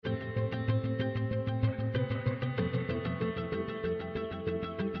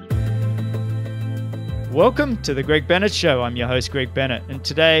Welcome to the Greg Bennett Show. I'm your host, Greg Bennett, and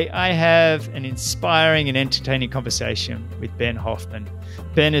today I have an inspiring and entertaining conversation with Ben Hoffman.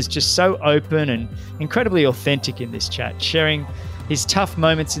 Ben is just so open and incredibly authentic in this chat, sharing his tough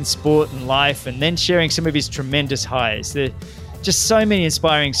moments in sport and life, and then sharing some of his tremendous highs. There are just so many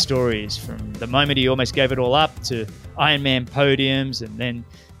inspiring stories, from the moment he almost gave it all up to Ironman podiums, and then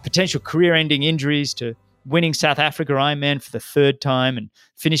potential career-ending injuries, to winning South African Ironman for the third time and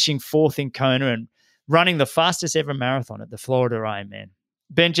finishing fourth in Kona and running the fastest ever marathon at the Florida Ironman.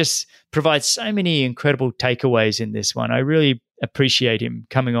 Ben just provides so many incredible takeaways in this one. I really appreciate him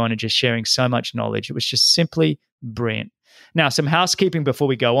coming on and just sharing so much knowledge. It was just simply brilliant. Now, some housekeeping before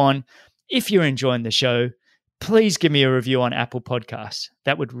we go on. If you're enjoying the show, please give me a review on Apple Podcasts.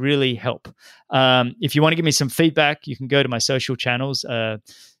 That would really help. If you want to give me some feedback, you can go to my social channels, The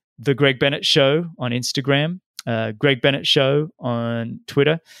Greg Bennett Show on Instagram, Greg Bennett Show on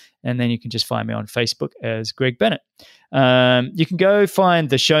Twitter, and then you can just find me on Facebook as Greg Bennett. You can go find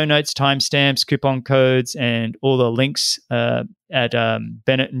the show notes, timestamps, coupon codes, and all the links at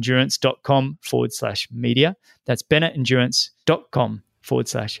bennettendurance.com/media. That's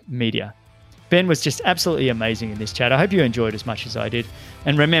bennettendurance.com/media. Ben was just absolutely amazing in this chat. I hope you enjoyed as much as I did.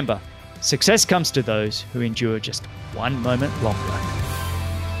 And remember, success comes to those who endure just one moment longer.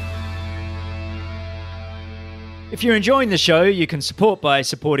 If you're enjoying the show, you can support by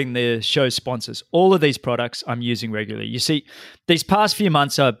supporting the show's sponsors. All of these products I'm using regularly. You see, these past few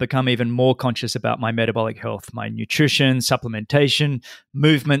months I've become even more conscious about my metabolic health, my nutrition, supplementation,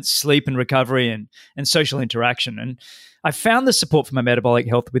 movement, sleep and recovery, and social interaction. And I found the support for my metabolic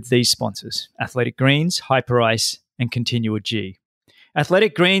health with these sponsors: Athletic Greens, Hyper Ice, and Continua G.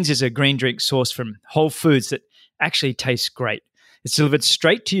 Athletic Greens is a green drink sourced from whole foods that actually tastes great. It's delivered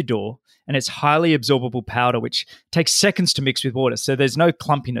straight to your door, and it's highly absorbable powder, which takes seconds to mix with water, so there's no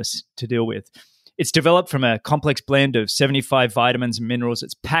clumpiness to deal with. It's developed from a complex blend of 75 vitamins and minerals.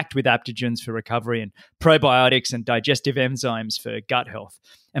 It's packed with adaptogens for recovery and probiotics and digestive enzymes for gut health,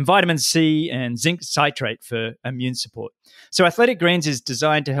 and vitamin C and zinc citrate for immune support. So Athletic Greens is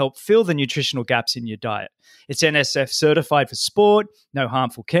designed to help fill the nutritional gaps in your diet. It's NSF certified for sport, no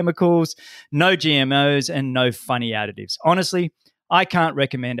harmful chemicals, no GMOs, and no funny additives. Honestly, I can't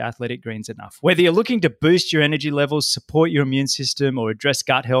recommend Athletic Greens enough. Whether you're looking to boost your energy levels, support your immune system, or address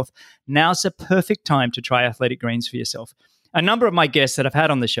gut health, now's the perfect time to try Athletic Greens for yourself. A number of my guests that I've had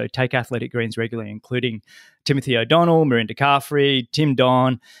on the show take Athletic Greens regularly, including Timothy O'Donnell, Mirinda Carfrey, Tim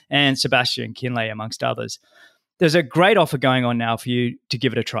Don, and Sebastian Kinley, amongst others. There's a great offer going on now for you to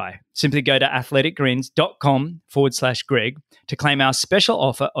give it a try. Simply go to athleticgreens.com/Greg to claim our special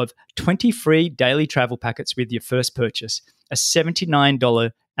offer of 20 free daily travel packets with your first purchase, a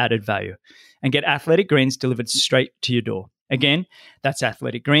 $79 added value, and get Athletic Greens delivered straight to your door. Again, that's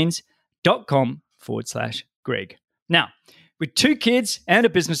athleticgreens.com/Greg. Now, with 2 kids and a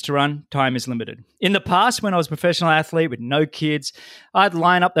business to run, time is limited. In the past, when I was a professional athlete with no kids, I'd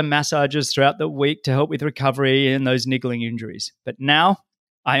line up the massages throughout the week to help with recovery and those niggling injuries. But now,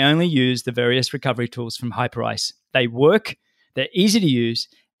 I only use the various recovery tools from Hyper Ice. They work, they're easy to use,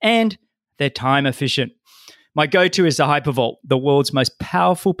 and they're time efficient. My go-to is the Hypervolt, the world's most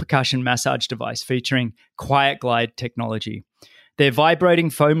powerful percussion massage device featuring Quiet Glide technology. Their vibrating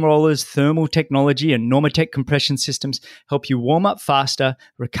foam rollers, thermal technology, and Normatec compression systems help you warm up faster,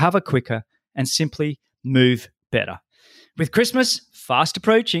 recover quicker, and simply move better. With Christmas fast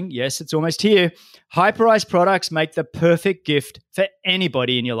approaching, yes, it's almost here, Hyper Ice products make the perfect gift for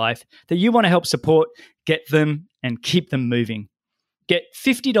anybody in your life that you want to help support, get them, and keep them moving. Get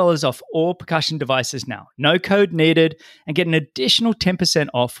 $50 off all percussion devices now. No code needed, and get an additional 10%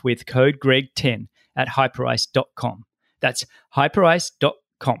 off with code GREG10 at hyperice.com. That's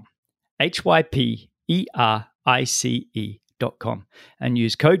hyperice.com, hyperice.com, and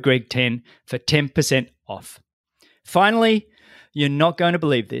use code GREG10 for 10% off. Finally, you're not going to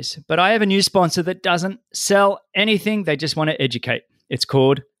believe this, but I have a new sponsor that doesn't sell anything. They just want to educate. It's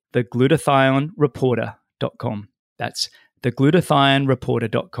called theglutathionreporter.com. That's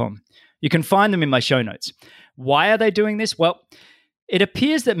theglutathionreporter.com. You can find them in my show notes. Why are they doing this? Well, it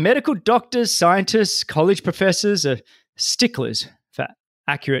appears that medical doctors, scientists, college professors are sticklers for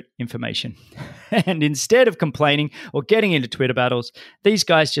accurate information. And instead of complaining or getting into Twitter battles, these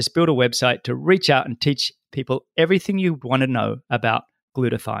guys just build a website to reach out and teach people everything you want to know about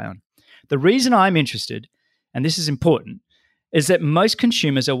glutathione. The reason I'm interested, and this is important, is that most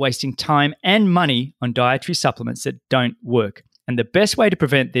consumers are wasting time and money on dietary supplements that don't work. And the best way to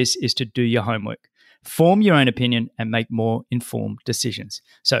prevent this is to do your homework, form your own opinion, and make more informed decisions.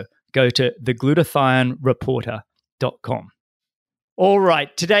 So go to theglutathionreporter.com. All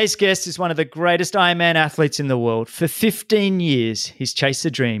right, today's guest is one of the greatest Ironman athletes in the world. For 15 years, he's chased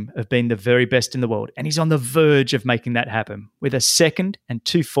the dream of being the very best in the world, and he's on the verge of making that happen with a 2nd and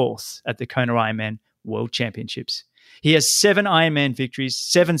 2 fourths at the Kona Ironman World Championships. He has 7 Ironman victories,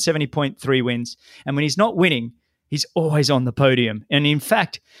 7 70.3 wins, and when he's not winning, he's always on the podium. And in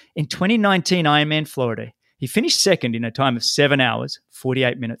fact, in 2019 Ironman Florida, he finished 2nd in a time of 7 hours,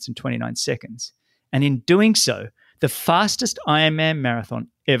 48 minutes and 29 seconds. And in doing so, the fastest Ironman marathon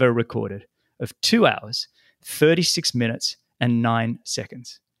ever recorded of 2 hours, 36 minutes and 9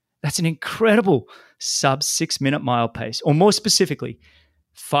 seconds. That's an incredible sub-6-minute mile pace, or more specifically,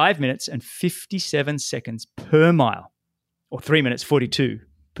 5 minutes and 57 seconds per mile, or 3 minutes 42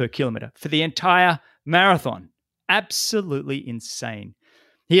 per kilometer for the entire marathon. Absolutely insane.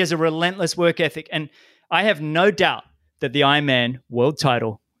 He has a relentless work ethic, and I have no doubt that the Ironman world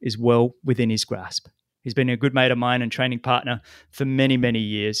title is well within his grasp. He's been a good mate of mine and training partner for many, many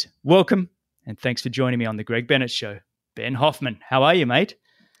years. Welcome, and thanks for joining me on the Greg Bennett Show. Ben Hoffman, how are you, mate?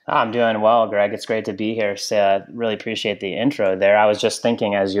 I'm doing well, Greg. It's great to be here. So, really appreciate the intro there. I was just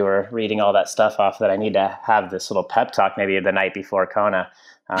thinking as you were reading all that stuff off that I need to have this little pep talk maybe the night before Kona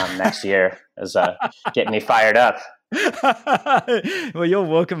next year is getting me fired up. Well, you're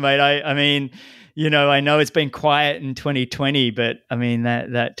welcome, mate. I mean, you know, I know it's been quiet in 2020, but I mean,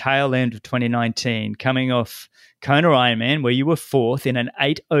 that tail end of 2019, coming off Kona Ironman, where you were 4th in an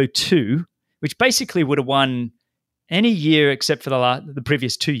 8:02, which basically would have won any year except for the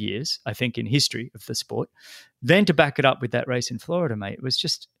previous 2 years, I think, in history of the sport. Then to back it up with that race in Florida, mate, it was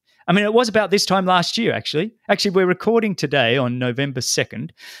just, I mean, it was about this time last year, actually. Actually, we're recording today on November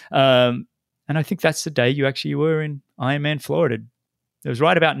 2nd. And I think that's the day you were in Ironman Florida. It was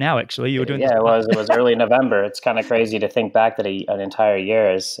right about now, actually. You were doing. Yeah, it was. It was early November. It's kind of crazy to think back that an entire year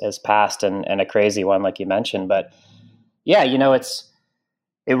has passed and a crazy one, like you mentioned. But yeah, you know, it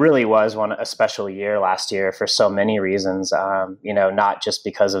really was a special year last year for so many reasons. You know, not just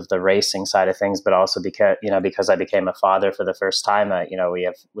because of the racing side of things, but also because I became a father for the first time. You know, we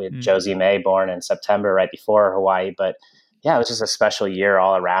had Josie May born in September, right before Hawaii, but. Yeah, it was just a special year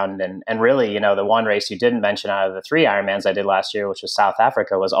all around. And really, you know, the one race you didn't mention out of the 3 Ironmans I did last year, which was South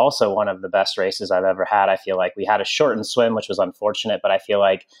Africa, was also one of the best races I've ever had. I feel like we had a shortened swim, which was unfortunate, but I feel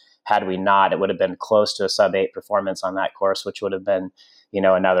like had we not, it would have been close to a sub-8 performance on that course, which would have been, you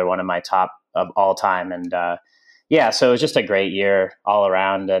know, another one of my top of all time. And yeah, so it was just a great year all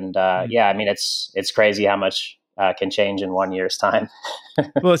around. And yeah, I mean, it's crazy how much can change in 1 year's time.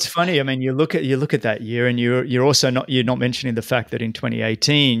 Well, it's funny. I mean, you look at that year, and you're also not mentioning the fact that in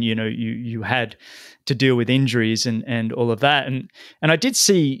 2018, you know, you had to deal with injuries and all of that. And I did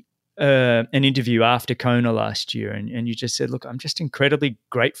see an interview after Kona last year, and you just said, "Look, I'm just incredibly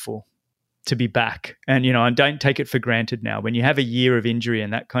grateful to be back, and you know, I don't take it for granted now." When you have a year of injury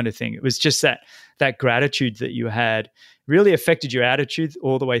and that kind of thing, it was just that gratitude that you had really affected your attitude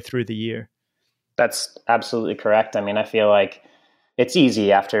all the way through the year. That's absolutely correct. I mean, I feel like it's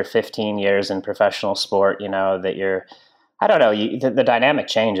easy after 15 years in professional sport, you know, that I don't know, the dynamic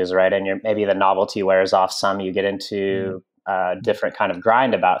changes, right? And maybe the novelty wears off some, you get into a different kind of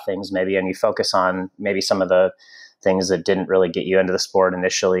grind about things maybe, and you focus on maybe some of the things that didn't really get you into the sport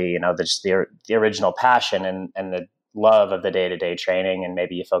initially, you know, the original passion and the love of the day-to-day training. And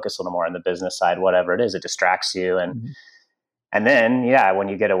maybe you focus a little more on the business side, whatever it is, it distracts you. And then, yeah, when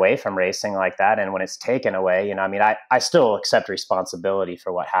you get away from racing like that and when it's taken away, you know, I mean, I still accept responsibility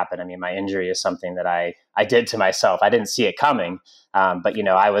for what happened. I mean, my injury is something that I did to myself. I didn't see it coming. But, you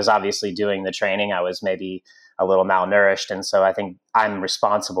know, I was obviously doing the training. I was maybe a little malnourished. And so I think I'm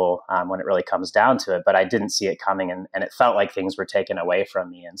responsible when it really comes down to it. But I didn't see it coming and it felt like things were taken away from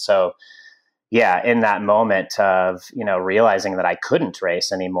me. And so, yeah, in that moment of, you know, realizing that I couldn't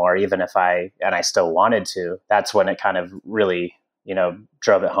race anymore, even if I still wanted to, that's when it kind of really, you know,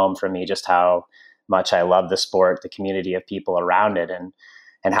 drove it home for me, just how much I love the sport, the community of people around it,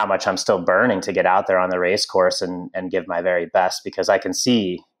 and how much I'm still burning to get out there on the race course and give my very best, because I can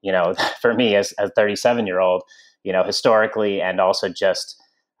see, you know, for me as a 37-year-old, you know, historically, and also just,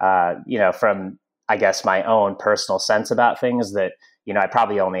 you know, from, I guess, my own personal sense about things that, you know, I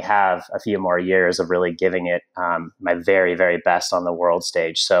probably only have a few more years of really giving it my very, very best on the world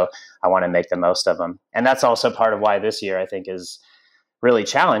stage. So I want to make the most of them. And that's also part of why this year I think is really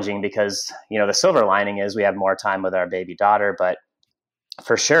challenging, because, you know, the silver lining is we have more time with our baby daughter. But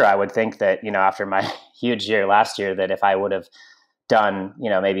for sure, I would think that, you know, after my huge year last year, that if I would have done, you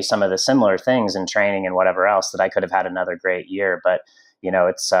know, maybe some of the similar things in training and whatever else, that I could have had another great year. But, you know,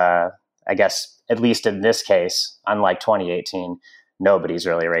 it's, I guess, at least in this case, unlike 2018, nobody's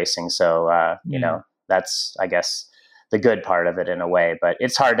really racing. So, you know, that's, I guess, the good part of it in a way. But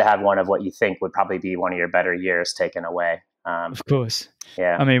it's hard to have one of what you think would probably be one of your better years taken away. Of course.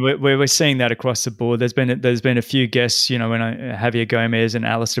 Yeah. I mean, we're seeing that across the board. There's been a few guests, when Javier Gomez and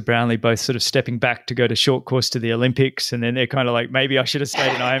Alistair Brownlee both sort of stepping back to go to short course to the Olympics, and then they're kind of like, maybe I should have stayed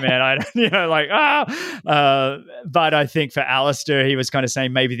in Ironman. But I think for Alistair, he was kind of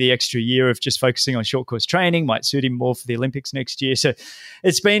saying maybe the extra year of just focusing on short course training might suit him more for the Olympics next year. So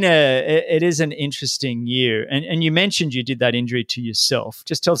it is an interesting year. And you mentioned you did that injury to yourself.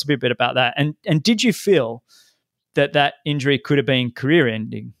 Just tell us a bit about that. And did you feel that injury could have been career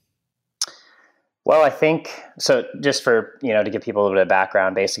ending? Well, I think so. Just for, to give people a little bit of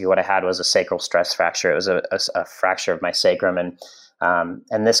background, basically what I had was a sacral stress fracture. It was a fracture of my sacrum.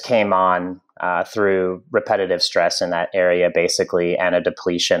 And this came on through repetitive stress in that area, basically, and a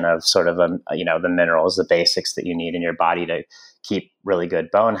depletion of sort of, the minerals, the basics that you need in your body to keep really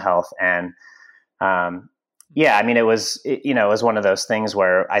good bone health. And, it was one of those things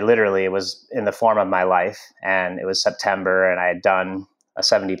where it was in the form of my life, and it was September, and I had done a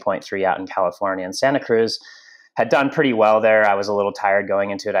 70.3 out in California, and Santa Cruz had done pretty well there. I was a little tired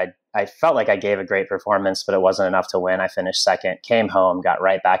going into it. I felt like I gave a great performance, but it wasn't enough to win. I finished second, came home, got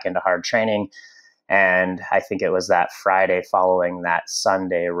right back into hard training. And I think it was that Friday following that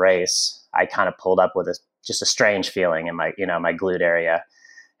Sunday race, I kind of pulled up with just a strange feeling in my glute area.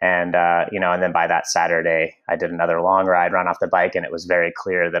 And, and then by that Saturday, I did another long ride, run off the bike, and it was very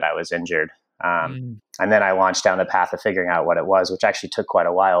clear that I was injured. And then I launched down the path of figuring out what it was, which actually took quite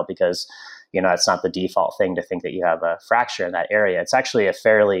a while because, it's not the default thing to think that you have a fracture in that area. It's actually a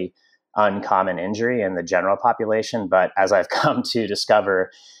fairly uncommon injury in the general population. But as I've come to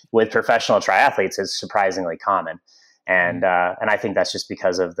discover with professional triathletes, it's surprisingly common. And I think that's just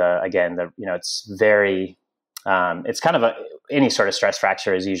because of it's very, it's kind of any sort of stress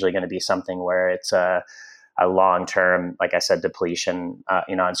fracture is usually going to be something where it's a long-term, like I said, depletion,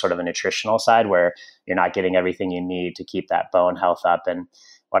 on sort of a nutritional side where you're not getting everything you need to keep that bone health up. And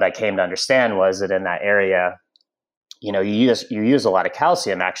what I came to understand was that in that area, you use a lot of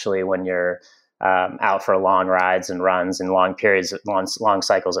calcium actually when you're out for long rides and runs and long periods, long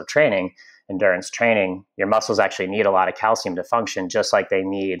cycles of training, endurance training. Your muscles actually need a lot of calcium to function, just like they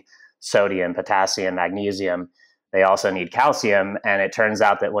need sodium, potassium, magnesium. They also need calcium. And it turns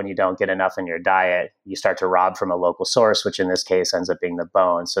out that when you don't get enough in your diet, you start to rob from a local source, which in this case ends up being the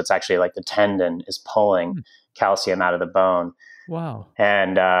bone. So it's actually like the tendon is pulling calcium out of the bone. Wow.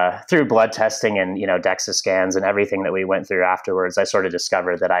 And through blood testing and, DEXA scans and everything that we went through afterwards, I sort of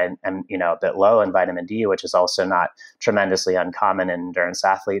discovered that I am, a bit low in vitamin D, which is also not tremendously uncommon in endurance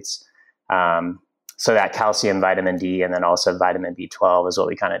athletes. So that calcium, vitamin D, and then also vitamin B12 is what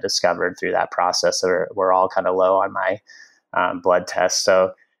we kind of discovered through that process. So we're all kind of low on my blood tests.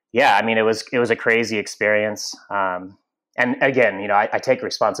 So it was a crazy experience. And again, I take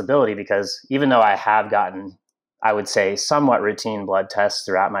responsibility because even though I have gotten, I would say, somewhat routine blood tests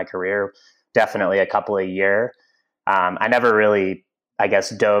throughout my career, definitely a couple a year, I never really,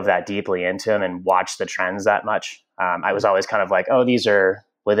 dove that deeply into them and watched the trends that much. I was always kind of like, oh, these are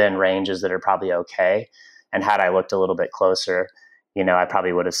within ranges that are probably okay. And had I looked a little bit closer, I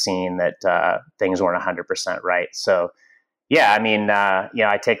probably would have seen that things weren't 100% right. So,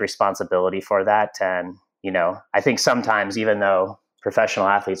 I take responsibility for that. And, I think sometimes, even though professional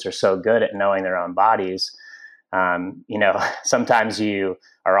athletes are so good at knowing their own bodies, sometimes you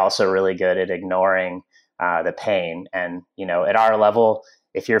are also really good at ignoring the pain. And, at our level,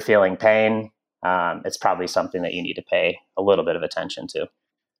 if you're feeling pain, it's probably something that you need to pay a little bit of attention to.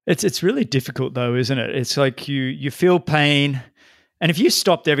 It's really difficult though, isn't it? It's like you feel pain, and if you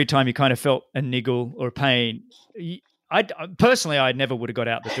stopped every time you kind of felt a niggle or pain, I never would have got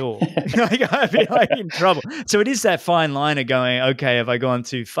out the door. I'd be in trouble. So it is that fine line of going, okay, have I gone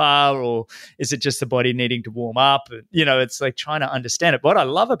too far, or is it just the body needing to warm up? It's like trying to understand it. What I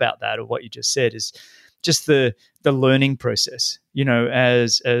love about that, or what you just said, is just the learning process.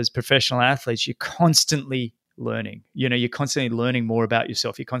 As professional athletes, you're constantly learning. You're constantly learning more about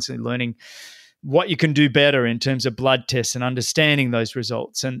yourself. You're constantly learning what you can do better in terms of blood tests and understanding those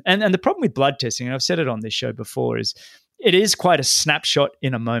results. And the problem with blood testing, and I've said it on this show before, is it is quite a snapshot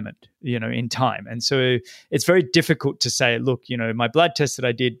in a moment, in time. And so it's very difficult to say, look, my blood test that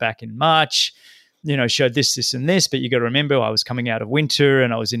I did back in March, showed this, this, and this. But you got to remember, I was coming out of winter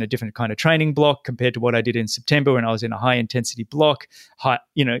and I was in a different kind of training block compared to what I did in September when I was in a high intensity block,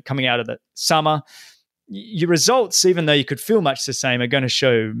 coming out of the summer. Your results, even though you could feel much the same, are going to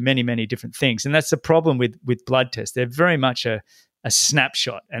show many, many different things. And that's the problem with blood tests. They're very much a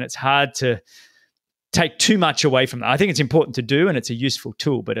snapshot, and it's hard to take too much away from that. I think it's important to do, and it's a useful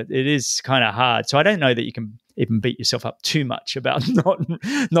tool, but it is kind of hard. So I don't know that you can even beat yourself up too much about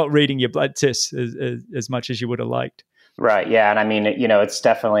not reading your blood tests as much as you would have liked. Right. Yeah. And I mean, it's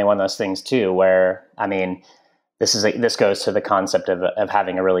definitely one of those things too, where, I mean, this goes to the concept of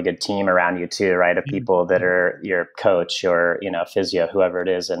having a really good team around you too, right? Of people that are your coach or, physio, whoever it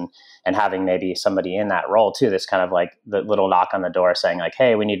is, and having maybe somebody in that role too, that's kind of like the little knock on the door saying like,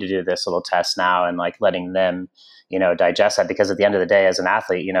 hey, we need to do this little test now, and like letting them, digest that. Because at the end of the day, as an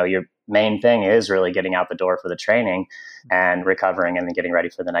athlete, your main thing is really getting out the door for the training and recovering and then getting ready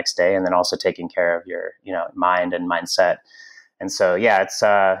for the next day. And then also taking care of your, mind and mindset. And so, yeah,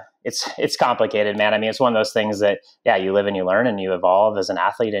 it's complicated, man. I mean, it's one of those things that, yeah, you live and you learn and you evolve as an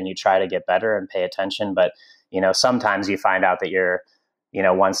athlete and you try to get better and pay attention. But, sometimes you find out that you're,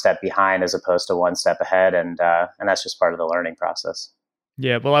 one step behind as opposed to one step ahead. And that's just part of the learning process.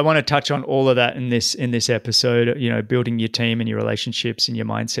 Yeah. Well, I want to touch on all of that in this episode, building your team and your relationships and your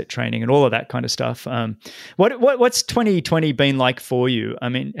mindset training and all of that kind of stuff. What's 2020 been like for you? I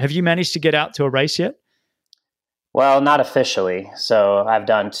mean, have you managed to get out to a race yet? Well, not officially. So I've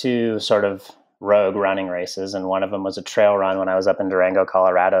done 2 sort of rogue running races, and one of them was a trail run when I was up in Durango,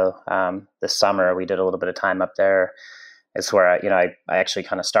 Colorado. This summer, we did a little bit of time up there. It's where I actually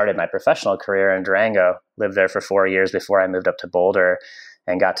kind of started my professional career in Durango. Lived there for 4 years before I moved up to Boulder,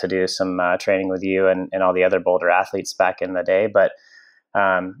 and got to do some training with you and all the other Boulder athletes back in the day. But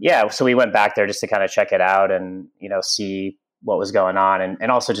so we went back there just to kind of check it out and see what was going on,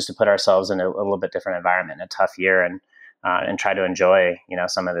 and also just to put ourselves in a little bit different environment in a tough year, and try to enjoy,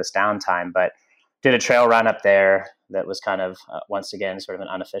 some of this downtime. But did a trail run up there that was kind of, once again, sort of an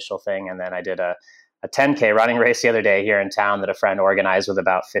unofficial thing. And then I did a 10K running race the other day here in town that a friend organized with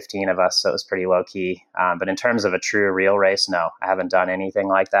about 15 of us. So it was pretty low key. But in terms of a true real race, no, I haven't done anything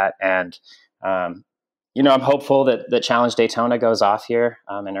like that. And, I'm hopeful that Challenge Daytona goes off here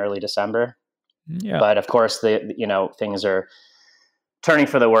in early December. Yeah. But of course, things are turning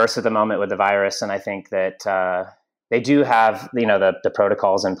for the worse at the moment with the virus. And I think that they do have, the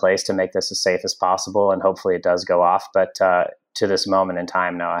protocols in place to make this as safe as possible. And hopefully it does go off. But to this moment in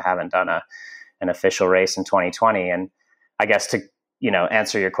time, no, I haven't done an official race in 2020. And I guess to,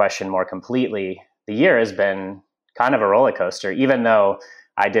 answer your question more completely, the year has been kind of a roller coaster, even though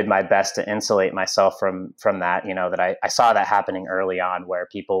I did my best to insulate myself from that, that I saw that happening early on, where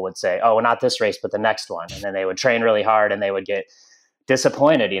people would say, oh, well, not this race, but the next one. And then they would train really hard and they would get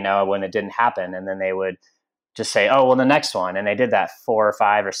disappointed, when it didn't happen. And then they would just say, oh, well, the next one. And they did that 4 or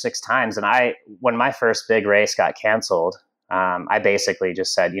 5 or 6 times. And when my first big race got canceled, I basically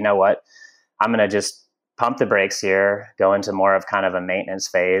just said, you know what, I'm going to just pump the brakes here, go into more of kind of a maintenance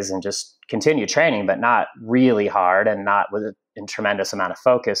phase and just continue training, but not really hard and not with a tremendous amount of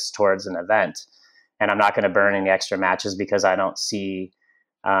focus towards an event. And I'm not going to burn any extra matches because I don't see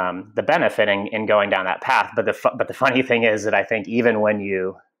the benefit in going down that path. But the funny thing is that I think even when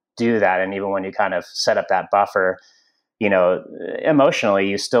you do that, and even when you kind of set up that buffer, emotionally,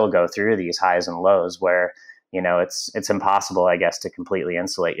 you still go through these highs and lows where, it's impossible, I guess, to completely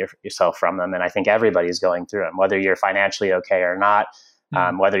insulate yourself from them. And I think everybody's going through them, whether you're financially okay or not,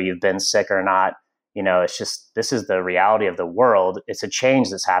 whether you've been sick or not. It's just, this is the reality of the world. It's a change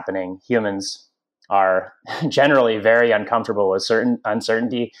that's happening. Humans are generally very uncomfortable with certain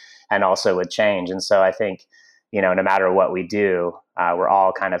uncertainty and also with change. And so I think, no matter what we do, we're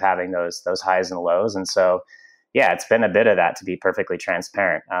all kind of having those highs and lows. And so, yeah, it's been a bit of that, to be perfectly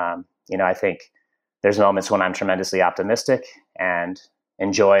transparent. I think there's moments when I'm tremendously optimistic and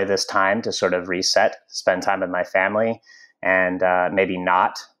enjoy this time to sort of reset, spend time with my family, and maybe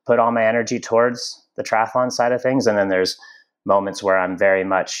not put all my energy towards the triathlon side of things. And then there's moments where I'm very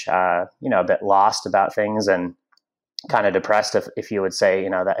much, a bit lost about things and kind of depressed, if you would say,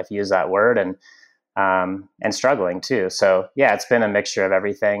 that if you use that word, and struggling too. So yeah, it's been a mixture of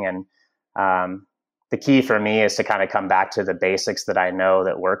everything. And the key for me is to kind of come back to the basics that I know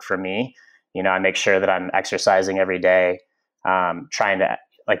that work for me. I make sure that I'm exercising every day, trying to,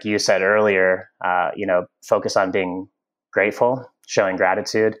 like you said earlier, focus on being grateful, showing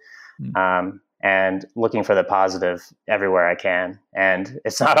gratitude, and looking for the positive everywhere I can. And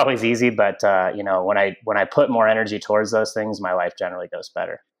it's not always easy, but when I put more energy towards those things, my life generally goes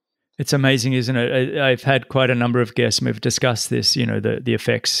better. It's amazing, isn't it? I've had quite a number of guests and we've discussed this, the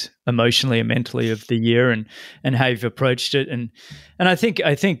effects emotionally and mentally of the year and how you've approached it. And I think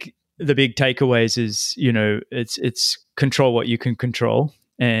the big takeaways is, it's control what you can control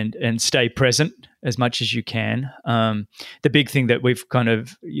and stay present as much as you can. The big thing that we've kind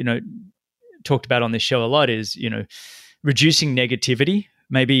of, talked about on this show a lot is, reducing negativity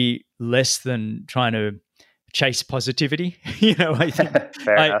maybe less than trying to chase positivity. I think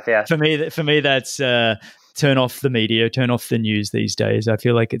Fair enough. Yeah. For me, that's turn off the media, turn off the news these days. I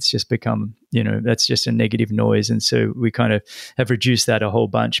feel like it's just become, that's just a negative noise. And so we kind of have reduced that a whole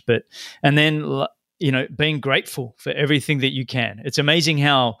bunch. And then, being grateful for everything that you can. It's amazing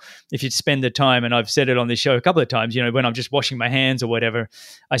how if you spend the time, and I've said it on this show a couple of times, when I'm just washing my hands or whatever,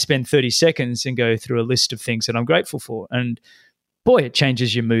 I spend 30 seconds and go through a list of things that I'm grateful for. And boy, it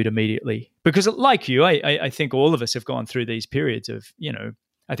changes your mood immediately. Because like you, I think all of us have gone through these periods of,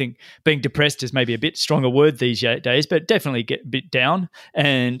 I think being depressed is maybe a bit stronger word these days, but definitely get a bit down.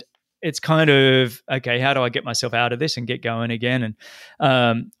 And it's kind of, okay, how do I get myself out of this and get going again?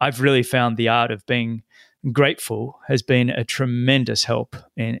 And I've really found the art of being grateful has been a tremendous help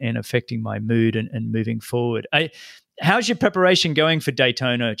in affecting my mood and moving forward. How's your preparation going for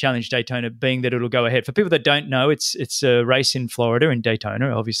Daytona, Challenge Daytona, being that it'll go ahead? For people that don't know, it's a race in Florida, in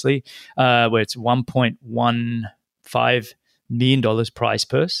Daytona, obviously, where it's $1.15 million prize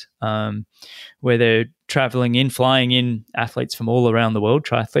purse, where they're flying in athletes from all around the world,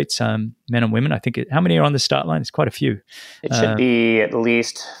 triathletes, men and women. I think, how many are on the start line? It's quite a few. It should be at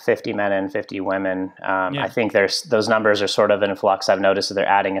least 50 men and 50 women. I think those numbers are sort of in flux. I've noticed that they're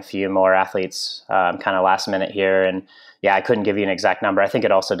adding a few more athletes kind of last minute here. And I couldn't give you an exact number. I think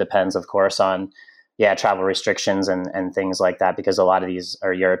it also depends, of course, on travel restrictions and things like that, because a lot of these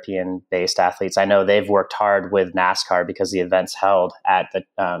are European-based athletes. I know they've worked hard with NASCAR because the event's held at the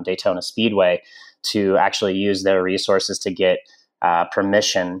Daytona Speedway to actually use their resources to get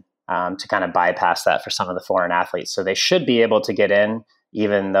permission to kind of bypass that for some of the foreign athletes. So they should be able to get in,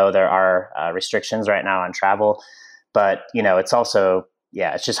 even though there are restrictions right now on travel. But, it's also,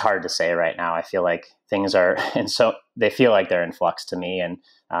 it's just hard to say right now. I feel like things are, and so they feel like they're in flux to me.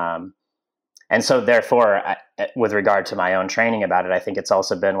 And so therefore, with regard to my own training about it, I think it's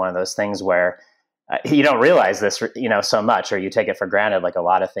also been one of those things where you don't realize this, so much, or you take it for granted, like a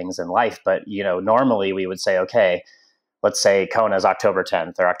lot of things in life. But, normally we would say, okay, let's say Kona is October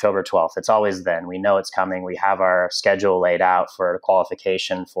 10th or October 12th. It's always then. We know it's coming. We have our schedule laid out for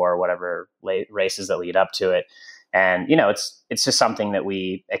qualification for whatever races that lead up to it. And, it's just something that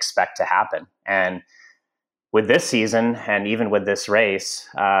we expect to happen. And with this season, and even with this race,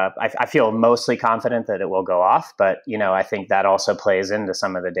 I feel mostly confident that it will go off. But, I think that also plays into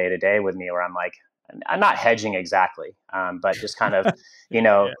some of the day-to-day with me where I'm like, I'm not hedging exactly, but just kind of,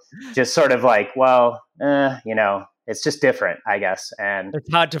 just sort of like, well, it's just different, I guess. And it's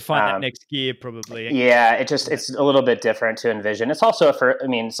hard to find that next gear probably. Yeah, it's a little bit different to envision. It's also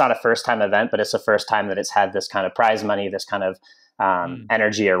it's not a first-time event, but it's the first time that it's had this kind of prize money, this kind of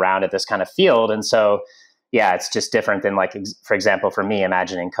energy around it, this kind of field. And so, it's just different than, like, for example, for me,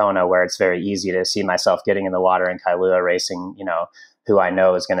 imagining Kona, where it's very easy to see myself getting in the water in Kailua racing, who I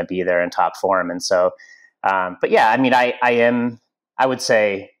know is going to be there in top form. And so, but I would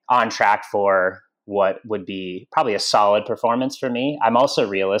say on track for what would be probably a solid performance for me. I'm also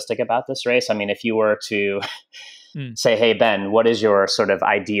realistic about this race. I mean, if you were to say, hey, Ben, what is your sort of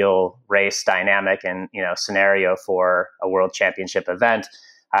ideal race dynamic and, scenario for a world championship event?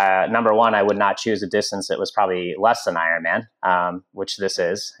 Number one, I would not choose a distance that was probably less than Ironman, which this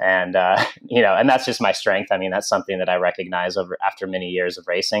is. And, and that's just my strength. I mean, that's something that I recognize after many years of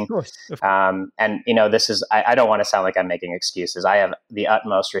racing. Of course. And, this is, I don't want to sound like I'm making excuses. I have the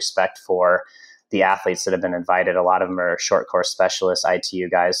utmost respect for the athletes that have been invited. A lot of them are short course specialists, ITU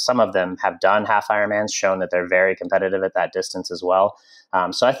guys. Some of them have done half Ironmans, shown that they're very competitive at that distance as well.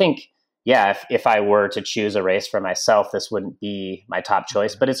 So I think, if I were to choose a race for myself, this wouldn't be my top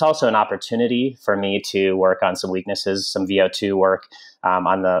choice, but it's also an opportunity for me to work on some weaknesses, some VO2 work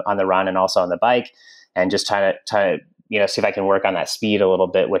on the run and also on the bike, and just try to see if I can work on that speed a little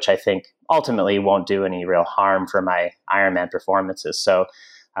bit, which I think ultimately won't do any real harm for my Ironman performances. So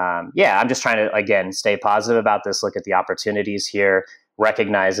I'm just trying to, again, stay positive about this, look at the opportunities here,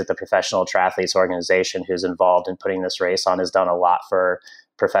 recognize that the Professional Triathletes Organization, who's involved in putting this race on, has done a lot for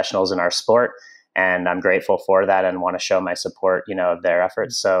professionals in our sport. And I'm grateful for that and want to show my support, of their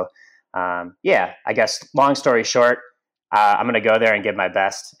efforts. So, I guess long story short, I'm going to go there and give my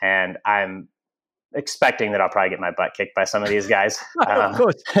best. And I'm expecting that I'll probably get my butt kicked by some of these guys. Of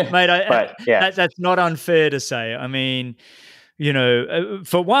course, mate. That's not unfair to say. I mean,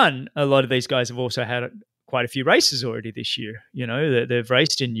 for one, a lot of these guys have also had quite a few races already this year. They've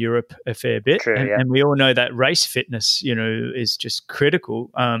raced in Europe a fair bit. True, and we all know that race fitness, is just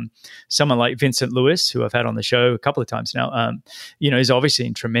critical. Someone like Vincent Lewis, who I've had on the show a couple of times now, is obviously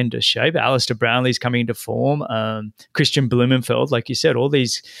in tremendous shape. Alistair Brownlee's coming into form. Christian Blumenfeld, like you said, all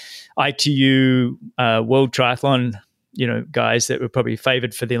these ITU World Triathlon guys that were probably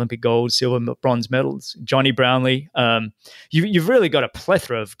favored for the Olympic gold, silver, bronze medals. Johnny Brownlee. You've really got a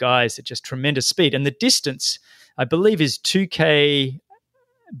plethora of guys at just tremendous speed. And the distance, I believe, is 2K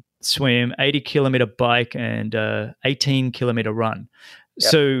swim, 80-kilometer bike, and 18-kilometer run.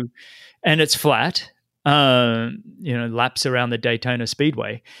 Yep. So, and it's flat, laps around the Daytona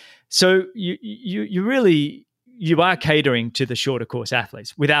Speedway. So you are catering to the shorter course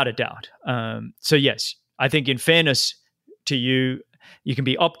athletes, without a doubt. So yes, I think in fairness to you, you can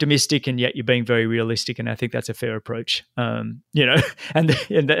be optimistic and yet you're being very realistic, and I think that's a fair approach. And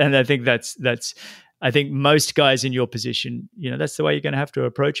I think that's I think most guys in your position, that's the way you're going to have to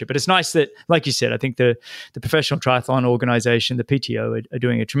approach it. But it's nice that, like you said, I think the Professional Triathlon Organization, the PTO, are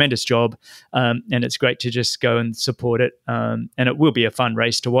doing a tremendous job, and it's great to just go and support it. And it will be a fun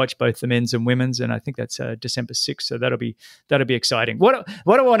race to watch, both the men's and women's. And I think that's December 6th, so that'll be exciting. What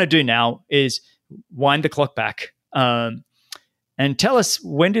I want to do now is wind the clock back, and tell us,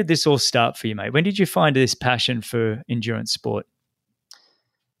 when did this all start for you, mate? When did you find this passion for endurance sport?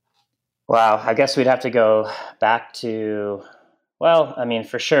 Wow, I guess we'd have to go back to,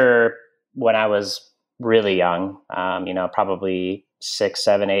 for sure, when I was really young, probably 6,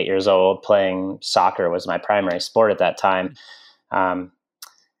 7, 8 years old, playing soccer was my primary sport at that time. I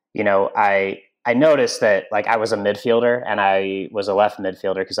noticed that, like, I was a midfielder, and I was a left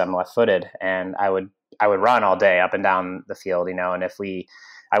midfielder because I'm left-footed, and I would run all day up and down the field, and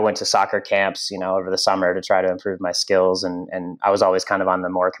I went to soccer camps, over the summer to try to improve my skills. And I was always kind of on the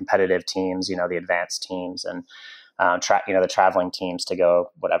more competitive teams, the advanced teams and, the traveling teams to go,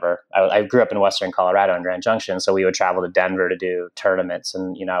 whatever. I grew up in Western Colorado in Grand Junction. So we would travel to Denver to do tournaments.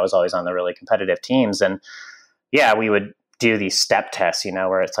 And, I was always on the really competitive teams. And yeah, we would do these step tests,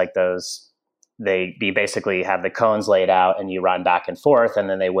 where it's like you basically have the cones laid out and you run back and forth, and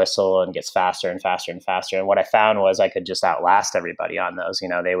then they whistle and it gets faster and faster and faster. And what I found was I could just outlast everybody on those.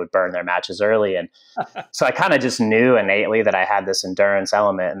 They would burn their matches early. And so I kind of just knew innately that I had this endurance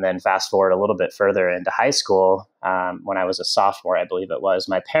element. And then fast forward a little bit further into high school, when I was a sophomore, I believe it was,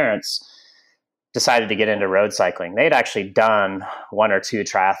 my parents decided to get into road cycling. They'd actually done 1 or 2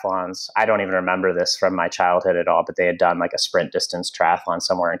 triathlons. I don't even remember this from my childhood at all, but they had done like a sprint distance triathlon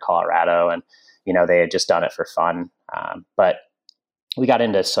somewhere in Colorado. And they had just done it for fun. But we got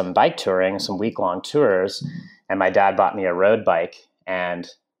into some bike touring, some week-long tours, and my dad bought me a road bike. And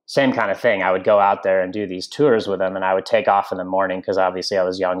same kind of thing. I would go out there and do these tours with him, and I would take off in the morning because obviously I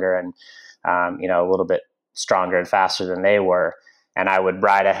was younger and, a little bit stronger and faster than they were. And I would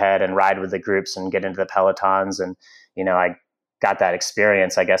ride ahead and ride with the groups and get into the pelotons. And, I got that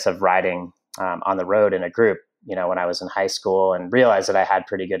experience, I guess, of riding on the road in a group, when I was in high school, and realized that I had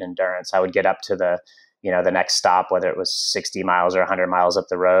pretty good endurance. I would get up to the next stop, whether it was 60 miles or 100 miles up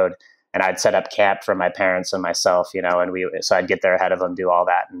the road, and I'd set up camp for my parents and myself, so I'd get there ahead of them, do all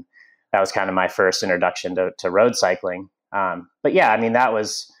that. And that was kind of my first introduction to road cycling. But yeah, that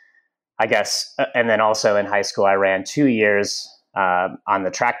was, I guess, and then also in high school, I ran 2 years on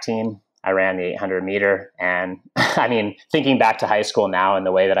the track team. I ran the 800 meter. And thinking back to high school now and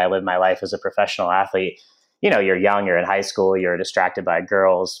the way that I lived my life as a professional athlete, you're young, you're in high school, you're distracted by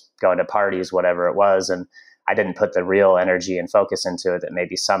girls, going to parties, whatever it was. And I didn't put the real energy and focus into it that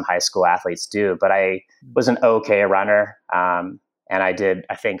maybe some high school athletes do. But I was an okay runner. And I did,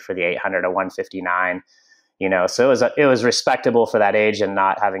 I think, for the 800, a 159, so it was respectable for that age and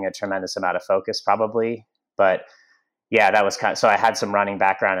not having a tremendous amount of focus probably. But yeah, that was so I had some running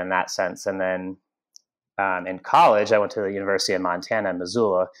background in that sense. And then in college, I went to the University of Montana,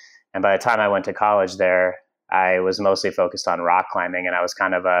 Missoula. And by the time I went to college there, I was mostly focused on rock climbing, and I was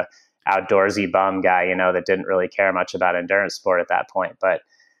kind of a outdoorsy bum guy, that didn't really care much about endurance sport at that point. But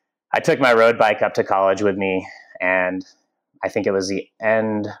I took my road bike up to college with me, and I think it was the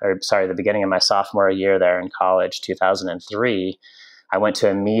beginning of my sophomore year there in college, 2003. I went to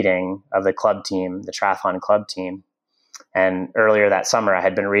a meeting of the club team, the triathlon club team. And earlier that summer, I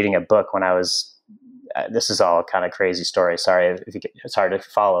had been reading a book when I was this is all kind of crazy story. Sorry if it's hard to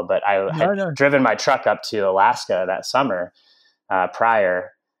follow, but I had driven my truck up to Alaska that summer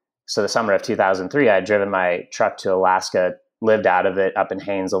prior. So the summer of 2003, I had driven my truck to Alaska, lived out of it up in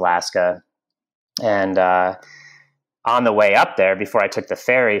Haines, Alaska. And on the way up there, before I took the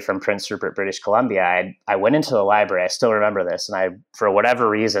ferry from Prince Rupert, British Columbia, I went into the library. I still remember this. And I, for whatever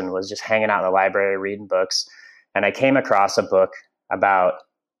reason, was just hanging out in the library, reading books. And I came across a book about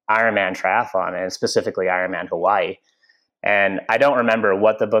Ironman triathlon, and specifically Ironman Hawaii. And I don't remember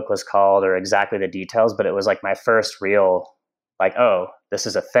what the book was called or exactly the details, but it was like my first real, like, oh, this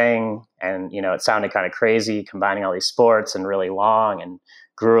is a thing. And, it sounded kind of crazy, combining all these sports and really long and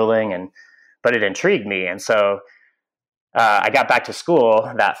grueling, but it intrigued me. And so I got back to school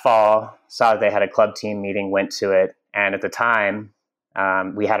that fall, saw that they had a club team meeting, went to it. And at the time,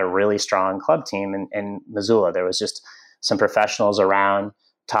 we had a really strong club team in Missoula. There was just some professionals around,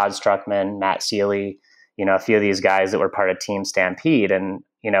 Todd Struckman, Matt Seeley, a few of these guys that were part of Team Stampede. And,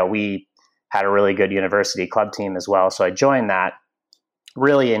 we had a really good university club team as well. So I joined that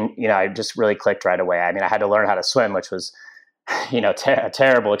really, and, I just really clicked right away. I mean, I had to learn how to swim, which was, a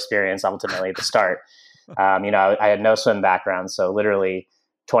terrible experience ultimately at the start. I had no swim background. So literally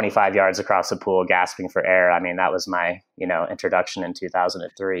 25 yards across the pool, gasping for air. I mean, that was my, introduction in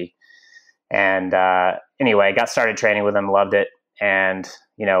 2003. And anyway, got started training with them, loved it. And,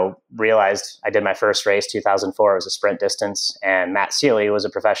 realized I did my first race, 2004. It was a sprint distance. And Matt Seeley was a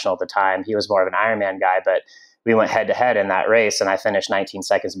professional at the time. He was more of an Ironman guy, but we went head to head in that race. And I finished 19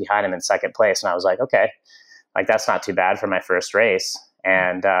 seconds behind him in second place. And I was like, okay, like that's not too bad for my first race.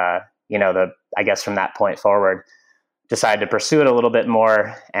 And, I guess from that point forward, decided to pursue it a little bit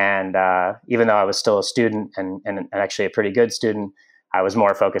more. And even though I was still a student and actually a pretty good student, I was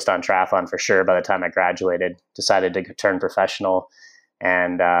more focused on triathlon for sure. By the time I graduated, decided to turn professional.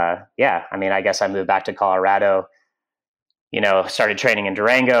 And I guess I moved back to Colorado, started training in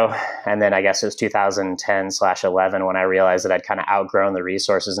Durango. And then I guess it was 2010/11 when I realized that I'd kind of outgrown the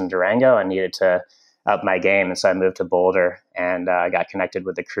resources in Durango and needed to up my game. And so I moved to Boulder and got connected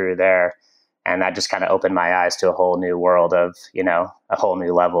with the crew there. And that just kind of opened my eyes to a whole new world of, a whole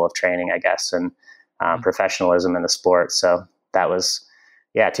new level of training, I guess, and professionalism in the sport. So that was,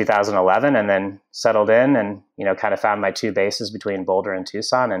 2011, and then settled in and, kind of found my two bases between Boulder and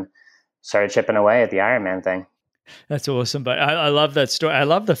Tucson and started chipping away at the Ironman thing. That's awesome. But I love that story. I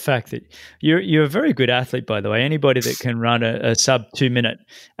love the fact that you're a very good athlete, by the way. Anybody that can run a sub 2 minute,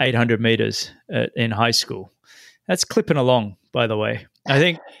 800 meters in high school, that's clipping along, by the way. I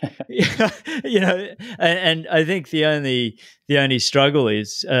think, and I think the only struggle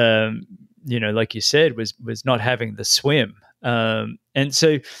is, like you said, was not having the swim. And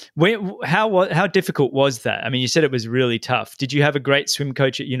so how difficult was that? I mean, you said it was really tough. Did you have a great swim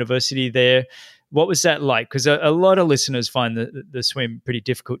coach at university there? What was that like? Because a lot of listeners find the swim pretty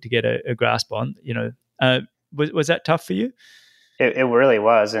difficult to get a grasp on. Was that tough for you? It really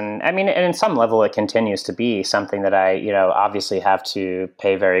was. And I mean, and in some level, it continues to be something that I, obviously have to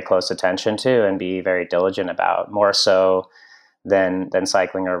pay very close attention to and be very diligent about, more so than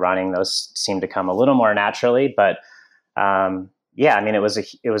cycling or running. Those seem to come a little more naturally. But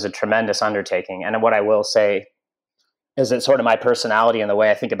it was a tremendous undertaking. And what I will say is that sort of my personality and the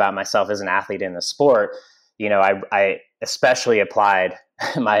way I think about myself as an athlete in the sport, I especially applied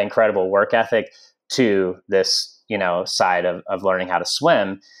my incredible work ethic to this, side of learning how to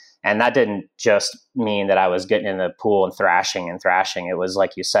swim. And that didn't just mean that I was getting in the pool and thrashing. It was,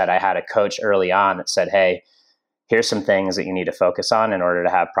 like you said, I had a coach early on that said, hey, here's some things that you need to focus on in order to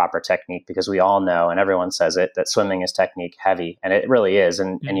have proper technique, because we all know, and everyone says it, that swimming is technique heavy, and it really is.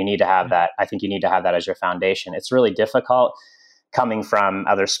 And you need to have that. I think you need to have that as your foundation. It's really difficult coming from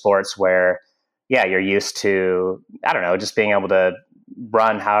other sports where, you're used to, I don't know, just being able to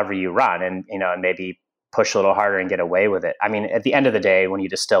run however you run and, and maybe push a little harder and get away with it. I mean, at the end of the day, when you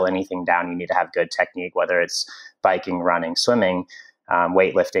distill anything down, you need to have good technique, whether it's biking, running, swimming,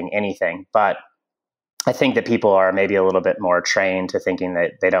 weightlifting, anything. But I think that people are maybe a little bit more trained to thinking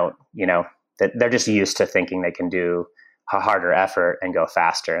that they don't, that they're just used to thinking they can do a harder effort and go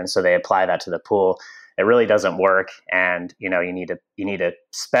faster. And so they apply that to the pool. It really doesn't work. And, you need to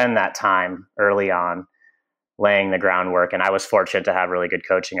spend that time early on laying the groundwork. And I was fortunate to have really good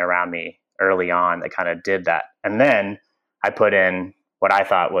coaching around me early on that kind of did that. And then I put in what I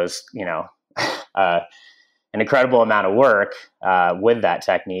thought was, an incredible amount of work with that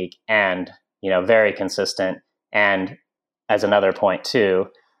technique, and, very consistent. And as another point too,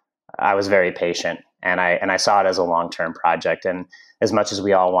 I was very patient, and I saw it as a long-term project. And as much as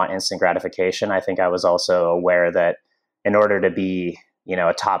we all want instant gratification, I think I was also aware that in order to be,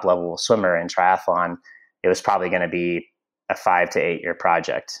 a top level swimmer in triathlon, it was probably going to be a 5 to 8 year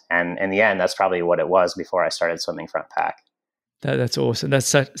project. And in the end, that's probably what it was before I started swimming front pack. That's awesome.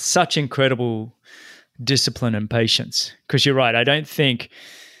 That's such incredible discipline and patience. Because you're right.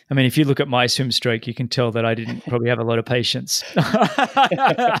 If you look at my swim stroke, you can tell that I didn't probably have a lot of patience.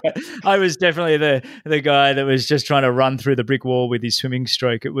 I was definitely the guy that was just trying to run through the brick wall with his swimming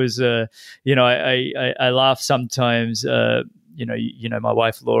stroke. It was, I laugh sometimes you know my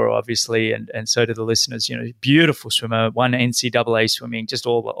wife Laura, obviously, and so do the listeners. You know, beautiful swimmer, won NCAA swimming, just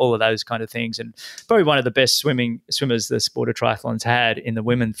all of those kind of things, and probably one of the best swimmers the sport of triathlon's had in the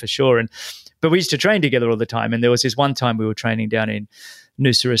women for sure. But we used to train together all the time, and there was this one time we were training down in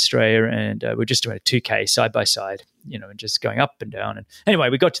Noosa, Australia, and we were just doing a 2K side by side, you know, and just going up and down. And anyway,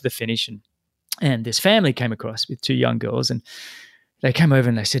 we got to the finish, and this family came across with two young girls, and they came over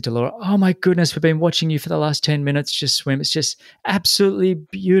and they said to Laura, "Oh my goodness, we've been watching you for the last 10 minutes just swim. It's just absolutely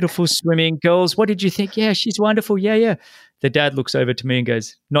beautiful swimming. Girls, what did you think?" "Yeah, she's wonderful. Yeah." The dad looks over to me and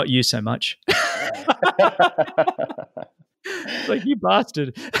goes, "Not you so much." It's like, you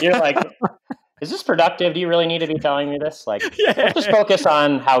bastard. You're like, is this productive? Do you really need to be telling me this? Like, let's just focus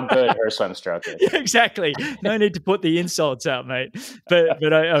on how good her swim stroke is. Yeah, exactly. No need to put the insults out, mate. But I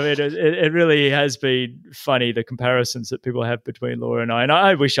mean, it really has been funny, the comparisons that people have between Laura and I. And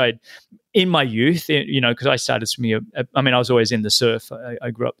I wish I'd, in my youth, you know, because I started swimming. I mean, I was always in the surf. I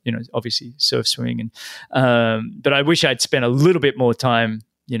grew up, you know, obviously surf swimming, and but I wish I'd spent a little bit more time,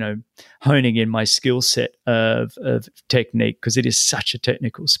 you know, honing in my skill set of technique, because it is such a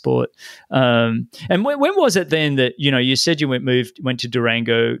technical sport. And when was it then that, you know, you said you went to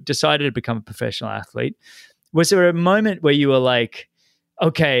Durango, decided to become a professional athlete? Was there a moment where you were like,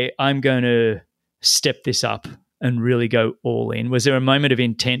 okay, I'm going to step this up and really go all in? Was there a moment of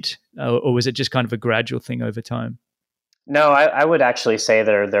intent, or was it just kind of a gradual thing over time? No, I would actually say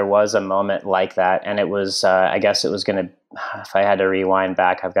there was a moment like that. And it was, I guess it was going to, if I had to rewind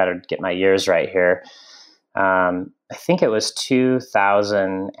back, I've got to get my years right here. I think it was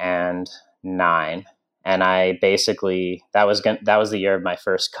 2009. And I basically, that was the year of my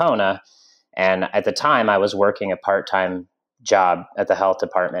first Kona. And at the time I was working a part-time job at the health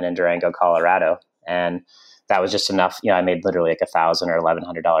department in Durango, Colorado. And that was just enough. You know, I made literally like $1,000 or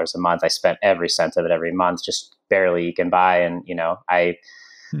 $1,100 a month. I spent every cent of it every month, just barely eking by. And, you know, I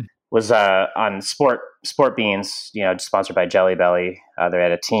was on Sport Beans, you know, sponsored by Jelly Belly. They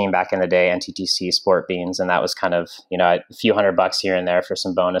had a team back in the day, NTTC Sport Beans. And that was kind of, you know, a few $100 here and there for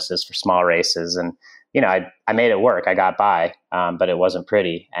some bonuses for small races. And, you know, I made it work. I got by, but it wasn't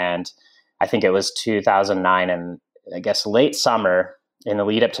pretty. And I think it was 2009, and I guess late summer in the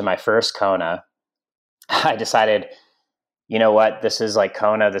lead up to my first Kona, I decided, you know what, this is like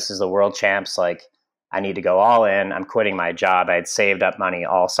Kona, this is the world champs. Like, I need to go all in. I'm quitting my job. I had saved up money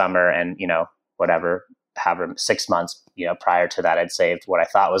all summer, and, you know, whatever, however 6 months, you know, prior to that, I'd saved what I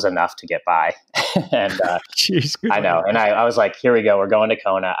thought was enough to get by. And Jeez, I know. And I was like, here we go. We're going to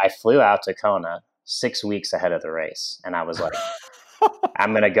Kona. I flew out to Kona 6 weeks ahead of the race. And I was like,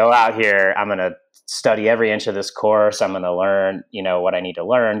 I'm going to go out here. I'm going to study every inch of this course. I'm going to learn, you know, what I need to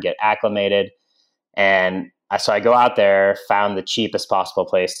learn, get acclimated. And so I go out there, found the cheapest possible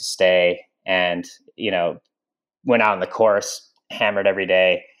place to stay, and, you know, went out on the course, hammered every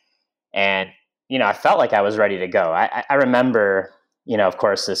day. And, you know, I felt like I was ready to go. I remember, you know, of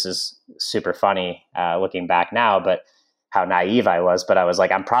course, this is super funny looking back now, but how naive I was. But I was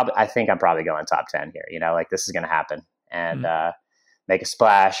like, I think I'm probably going top 10 here, you know, like this is going to happen. And make a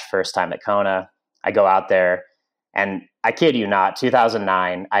splash, first time at Kona. I go out there, and I kid you not,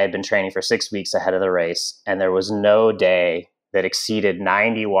 2009, I had been training for 6 weeks ahead of the race, and there was no day that exceeded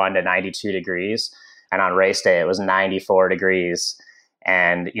 91 to 92 degrees. And on race day, it was 94 degrees.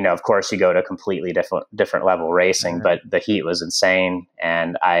 And, you know, of course, you go to a completely different level racing, but the heat was insane.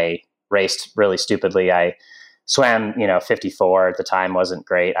 And I raced really stupidly. I swam, you know, 54 at the time, wasn't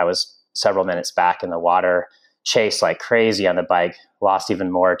great. I was several minutes back in the water, chased like crazy on the bike, lost even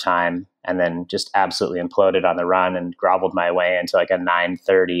more time, and then just absolutely imploded on the run and groveled my way into like a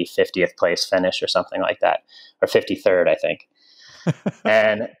 9:30 50th place finish or something like that, or 53rd, I think.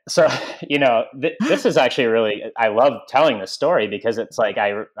 And so, you know, this is actually really, I love telling this story because it's like,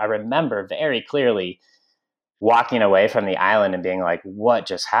 I remember very clearly walking away from the island and being like, what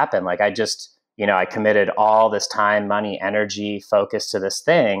just happened? Like, I just, you know, I committed all this time, money, energy, focus to this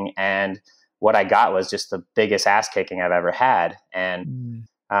thing. And what I got was just the biggest ass kicking I've ever had. And,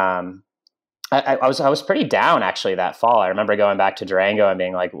 I was pretty down actually that fall. I remember going back to Durango and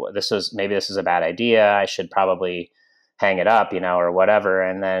being like, well, maybe this is a bad idea. I should probably hang it up, you know, or whatever.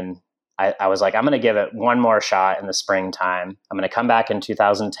 And then I was like, I'm going to give it one more shot in the springtime. I'm going to come back in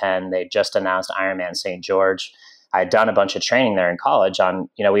 2010. They just announced Ironman St. George. I had done a bunch of training there in college on,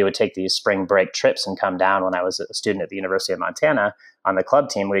 you know, we would take these spring break trips and come down when I was a student at the University of Montana on the club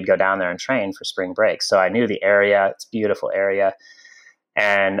team. We'd go down there and train for spring break. So I knew the area. It's a beautiful area.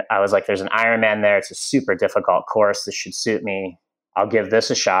 And I was like, there's an Ironman there. It's a super difficult course. This should suit me. I'll give this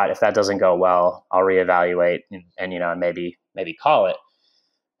a shot. If that doesn't go well, I'll reevaluate and you know, maybe call it.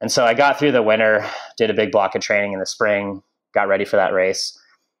 And so I got through the winter, did a big block of training in the spring, got ready for that race,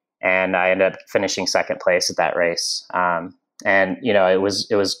 and I ended up finishing second place at that race. And it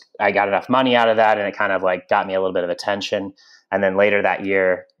was I got enough money out of that, and it kind of like got me a little bit of attention. And then later that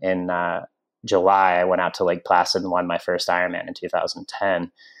year in July, I went out to Lake Placid and won my first Ironman in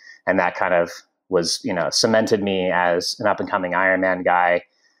 2010, and that kind of was cemented me as an up and coming Ironman guy,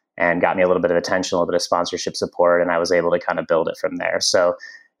 and got me a little bit of attention, a little bit of sponsorship support, and I was able to kind of build it from there. So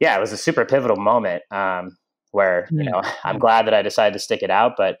yeah, it was a super pivotal moment where I'm glad that I decided to stick it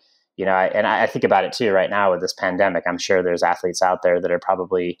out, but I think about it too right now with this pandemic. I'm sure there's athletes out there that are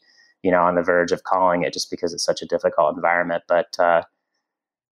probably, on the verge of calling it just because it's such a difficult environment. But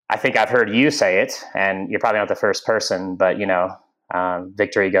I think I've heard you say it, and you're probably not the first person, but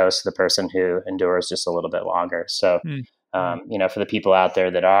victory goes to the person who endures just a little bit longer. So, for the people out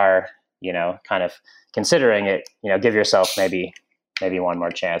there that are, kind of considering it, give yourself maybe one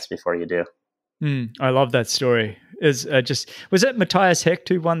more chance before you do. I love that story. Was it Matthias Hecht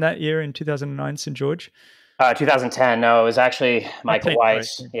who won that year in 2009, St. George? 2010. No, it was Michael White. Right.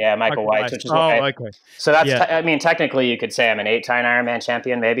 Yeah, Michael White. Which is okay. So that's, technically you could say I'm an 8-time Ironman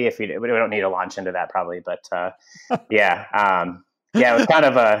champion, maybe, if we don't need to launch into that probably, but yeah. It was kind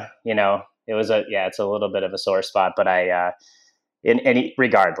of it's a little bit of a sore spot, but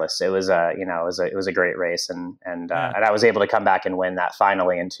regardless, it was a great race, and I was able to come back and win that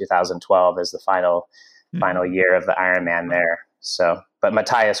finally in 2012 as the final year of the Ironman there. So, but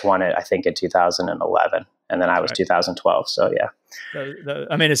Matthias won it, I think, in 2011, and then I was 2012. So yeah.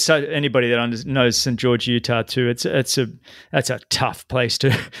 I mean, it's anybody that knows St. George, Utah too. That's a tough place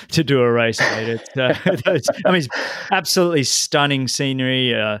to do a race, mate. It's absolutely stunning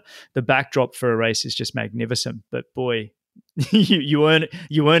scenery. The backdrop for a race is just magnificent. But boy, you earn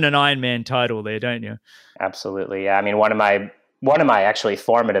an Ironman title there, don't you? Absolutely. Yeah. I mean, one of my actually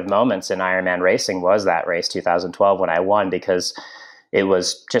formative moments in Ironman racing was that race 2012 when I won, because it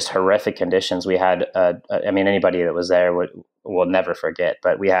was just horrific conditions. We had, anybody that was there will never forget,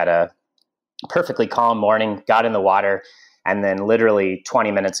 but we had a perfectly calm morning, got in the water, and then literally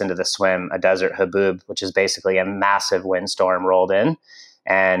 20 minutes into the swim, a desert haboob, which is basically a massive windstorm, rolled in.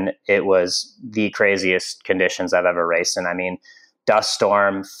 And it was the craziest conditions I've ever raced in. I mean, dust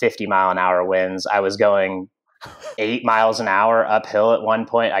storm, 50-mile-an-hour winds. I was going 8 miles an hour uphill at one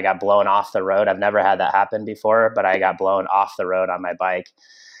point. I got blown off the road. I've never had that happen before, but I got blown off the road on my bike.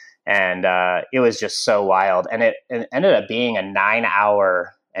 And it was just so wild. And it ended up being a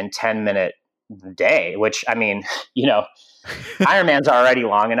 9-hour and 10-minute day, which, I mean, Ironman's already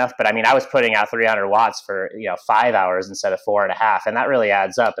long enough, but I mean, I was putting out 300 watts for, 5 hours instead of 4.5, and that really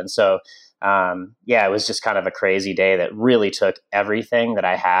adds up. And so, it was just kind of a crazy day that really took everything that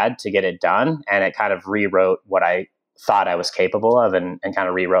I had to get it done. And it kind of rewrote what I thought I was capable of, and kind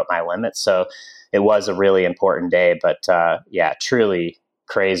of rewrote my limits. So it was a really important day, but, truly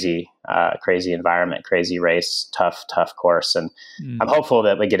crazy environment, crazy race, tough course. And I'm hopeful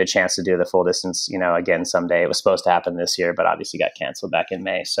that we get a chance to do the full distance, again someday. It was supposed to happen this year, but obviously got canceled back in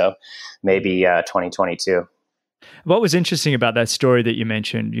May. So maybe 2022. What was interesting about that story that you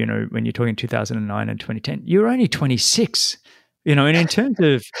mentioned, when you're talking 2009 and 2010, you were only 26. And in terms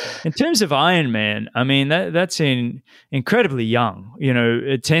of Ironman, I mean, that's incredibly young.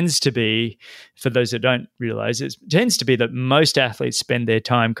 It tends to be, for those that don't realize, it tends to be that most athletes spend their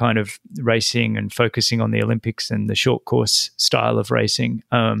time kind of racing and focusing on the Olympics and the short course style of racing.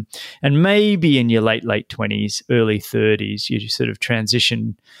 And maybe in your late 20s, early 30s, you sort of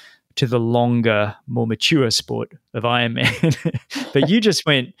transition to the longer, more mature sport of Ironman. But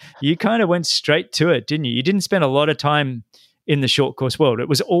you kind of went straight to it, didn't you? You didn't spend a lot of time in the short course world. It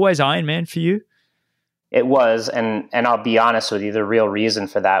was always Ironman for you? It was, and I'll be honest with you, the real reason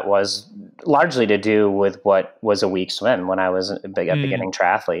for that was largely to do with what was a weak swim when I was a beginning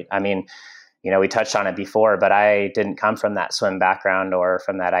triathlete. I mean, we touched on it before, but I didn't come from that swim background or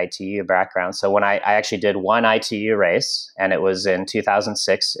from that ITU background. So when I actually did one ITU race, and it was in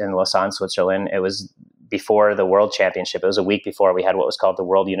 2006 in Lausanne, Switzerland, it was before the World Championship. It was a week before we had what was called the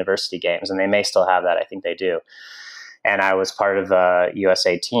World University Games, and they may still have that. I think they do. And I was part of the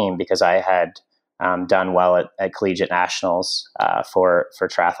USA team because I had done well at collegiate nationals for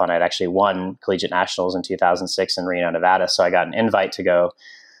triathlon. I'd actually won collegiate nationals in 2006 in Reno, Nevada. So I got an invite to go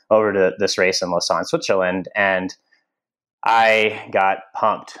over to this race in Lausanne, Switzerland, and I got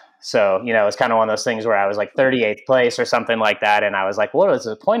pumped. So, it's kind of one of those things where I was like 38th place or something like that. And I was like, what is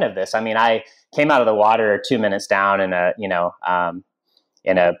the point of this? I mean, I came out of the water 2 minutes down in a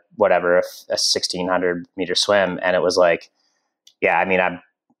 1,600 meter swim. And it was like,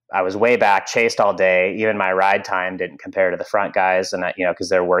 I was way back, chased all day. Even my ride time didn't compare to the front guys. And because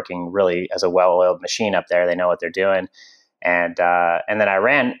they're working really as a well-oiled machine up there, they know what they're doing. And then I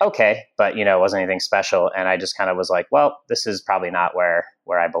ran okay, but it wasn't anything special. And I just kind of was like, well, this is probably not where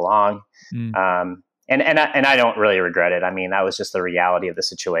I belong. And I don't really regret it. I mean, that was just the reality of the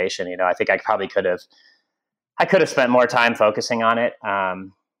situation. I think I probably could have spent more time focusing on it.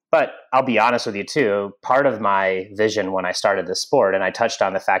 But I'll be honest with you too, part of my vision when I started this sport, and I touched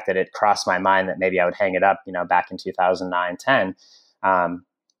on the fact that it crossed my mind that maybe I would hang it up, back in 2009, 10,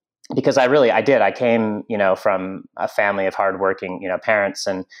 because I did. I came, from a family of hardworking, parents.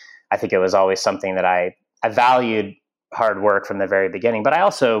 And I think it was always something that I valued hard work from the very beginning, but I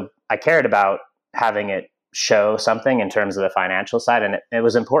cared about having it show something in terms of the financial side. And it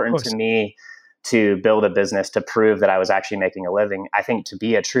was important to me to build a business to prove that I was actually making a living. I think to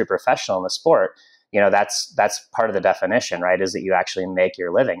be a true professional in the sport, that's part of the definition, right? Is that you actually make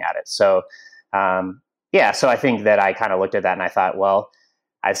your living at it. So, so I think that I kind of looked at that and I thought, well,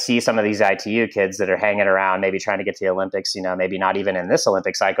 I see some of these ITU kids that are hanging around, maybe trying to get to the Olympics, maybe not even in this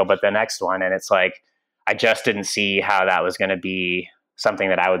Olympic cycle, but the next one. And it's like, I just didn't see how that was going to be something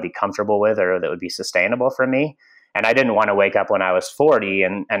that I would be comfortable with or that would be sustainable for me. And I didn't want to wake up when I was 40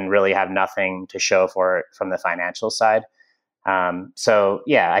 and really have nothing to show for it from the financial side. I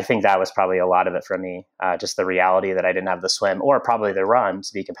think that was probably a lot of it for me. Just the reality that I didn't have the swim or probably the run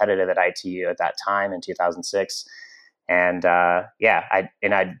to be competitive at ITU at that time in 2006. And I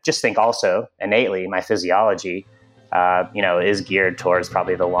just think also innately my physiology, is geared towards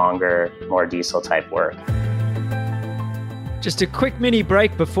probably the longer, more diesel type work. Just a quick mini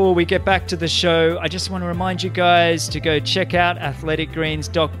break before we get back to the show. I just want to remind you guys to go check out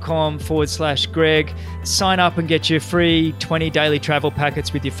athleticgreens.com/Greg. Sign up and get your free 20 daily travel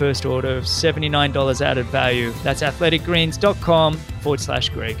packets with your first order of $79 added value. That's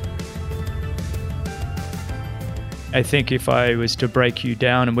athleticgreens.com/Greg. I think if I was to break you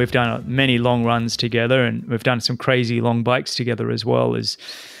down, and we've done many long runs together and we've done some crazy long bikes together as well, is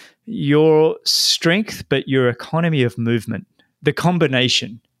your strength, but your economy of movement. The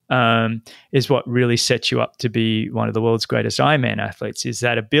combination is what really sets you up to be one of the world's greatest Ironman athletes, is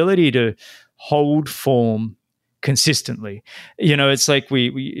that ability to hold form consistently. It's like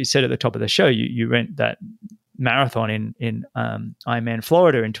you said at the top of the show, you ran that marathon in Ironman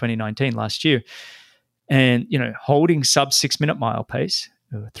Florida in 2019, last year. And, holding sub 6 minute mile pace,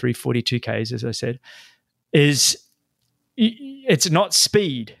 342 Ks, as I said, it's not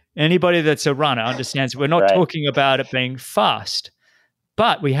speed. Anybody that's a runner understands we're not talking about it being fast,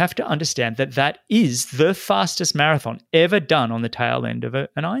 but we have to understand that that is the fastest marathon ever done on the tail end of an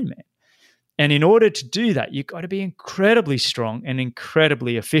Ironman. And in order to do that, you've got to be incredibly strong and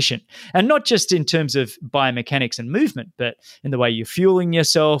incredibly efficient. And not just in terms of biomechanics and movement, but in the way you're fueling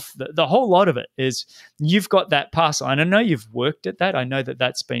yourself. The whole lot of it is you've got that pass line. I know you've worked at that. I know that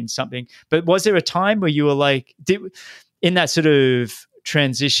that's been something. But was there a time where you were like, in that sort of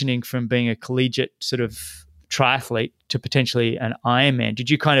transitioning from being a collegiate sort of triathlete to potentially an Ironman, did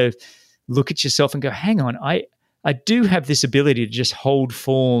you kind of look at yourself and go, hang on, I do have this ability to just hold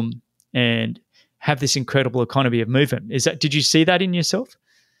form and have this incredible economy of movement? Did you see that in yourself?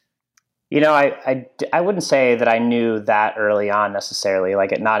 I wouldn't say that I knew that early on necessarily,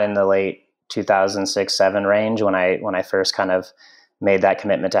 not in the late 2006, 7 range when I first kind of made that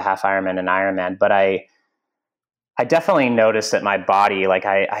commitment to half Ironman and Ironman. But I definitely noticed that my body,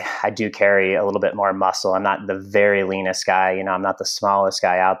 I do carry a little bit more muscle. I'm not the very leanest guy, I'm not the smallest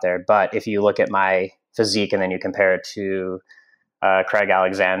guy out there. But if you look at my physique and then you compare it to Craig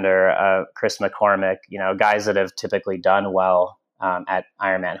Alexander, Chris McCormick, guys that have typically done well at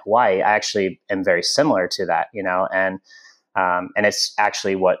Ironman Hawaii, I actually am very similar to that, and it's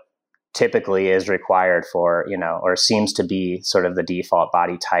actually what typically is required for, or seems to be sort of the default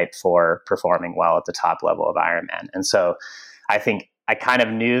body type for performing well at the top level of Ironman. And so I think I kind of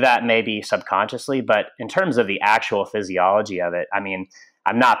knew that maybe subconsciously, but in terms of the actual physiology of it, I mean,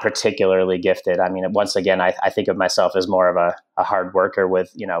 I'm not particularly gifted. I mean, once again, I think of myself as more of a hard worker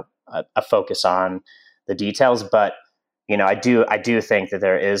with, a focus on the details, but I do think that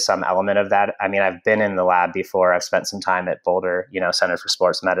there is some element of that. I mean, I've been in the lab before. I've spent some time at Boulder, Center for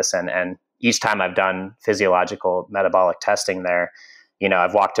Sports Medicine. And each time I've done physiological metabolic testing there,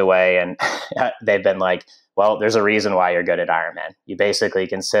 I've walked away and they've been like, well, there's a reason why you're good at Ironman. You basically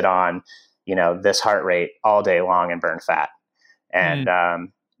can sit on, this heart rate all day long and burn fat. And,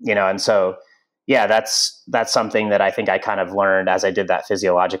 and so, yeah, that's something that I think I kind of learned as I did that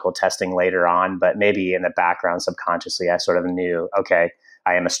physiological testing later on, but maybe in the background subconsciously, I sort of knew, okay,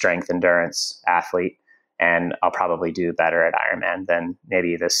 I am a strength endurance athlete and I'll probably do better at Ironman than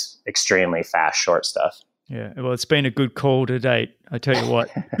maybe this extremely fast, short stuff. Yeah, well, it's been a good call to date. I tell you what,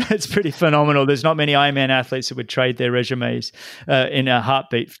 it's pretty phenomenal. There's not many Ironman athletes that would trade their resumes in a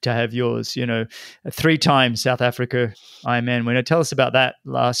heartbeat to have yours. You know, 3-time South Africa Ironman winner. Tell us about that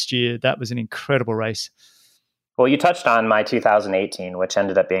last year. That was an incredible race. Well, you touched on my 2018, which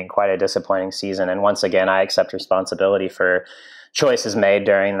ended up being quite a disappointing season. And once again, I accept responsibility for choices made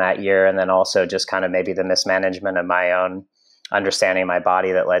during that year, and then also just kind of maybe the mismanagement of my own understanding of my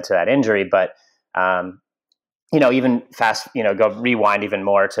body that led to that injury. But even go rewind even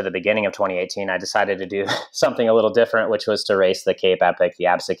more to the beginning of 2018, I decided to do something a little different, which was to race the Cape Epic, the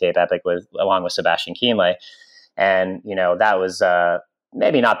ABSA Cape Epic along with Sebastian Kienle. And, that was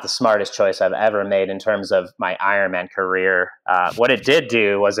maybe not the smartest choice I've ever made in terms of my Ironman career. What it did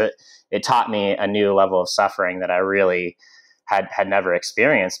do was it taught me a new level of suffering that I really had never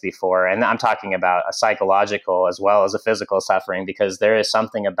experienced before. And I'm talking about a psychological as well as a physical suffering, because there is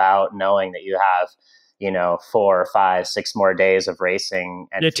something about knowing that you have 4, 5, 6 more days of racing.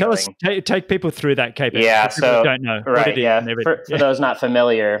 And tell us, take people through that Cape Epic. Yeah, so don't know. Right, yeah. For those not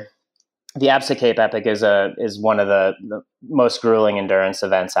familiar, the ABSA Cape Epic is one of the most grueling endurance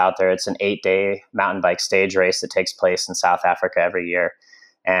events out there. It's an 8-day mountain bike stage race that takes place in South Africa every year.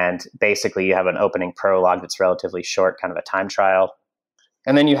 And basically you have an opening prologue that's relatively short, kind of a time trial.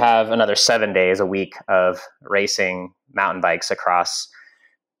 And then you have another 7 days a week of racing mountain bikes across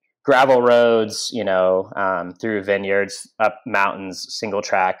gravel roads, through vineyards, up mountains, single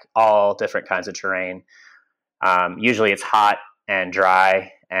track, all different kinds of terrain. Usually it's hot and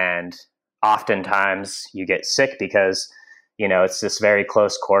dry, and oftentimes you get sick because, it's this very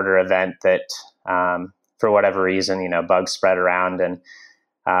close quarter event that, for whatever reason, bugs spread around. And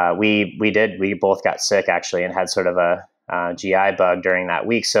we both got sick actually and had sort of a GI bug during that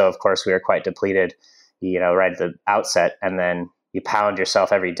week. So of course we were quite depleted, right at the outset. And then you pound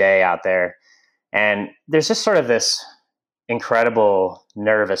yourself every day out there. And there's just sort of this incredible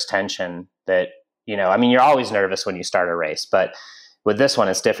nervous tension that, you're always nervous when you start a race, but with this one,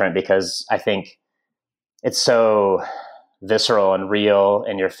 it's different because I think it's so visceral and real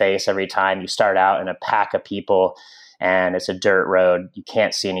in your face every time. You start out in a pack of people and it's a dirt road. You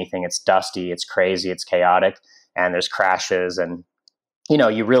can't see anything. It's dusty, it's crazy, it's chaotic, and there's crashes. And,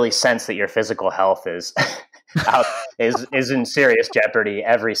 you really sense that your physical health is is in serious jeopardy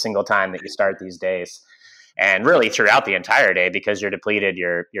every single time that you start these days, and really throughout the entire day, because you're depleted,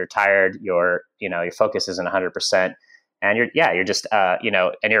 you're tired, your focus isn't 100%, and you're just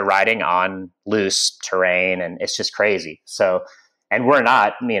and you're riding on loose terrain, and it's just crazy. So, and we're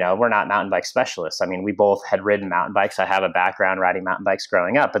not mountain bike specialists. I mean, we both had ridden mountain bikes. I have a background riding mountain bikes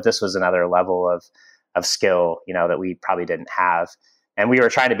growing up, but this was another level of skill, that we probably didn't have. And we were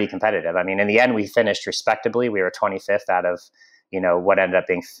trying to be competitive. I mean, in the end, we finished respectably. We were 25th out of, what ended up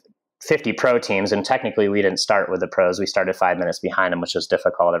being 50 pro teams. And technically, we didn't start with the pros. We started 5 minutes behind them, which was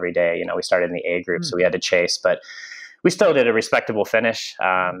difficult every day. We started in the A group, so we had to chase. But we still did a respectable finish.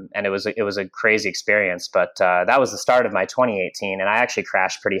 And it was a crazy experience. But that was the start of my 2018. And I actually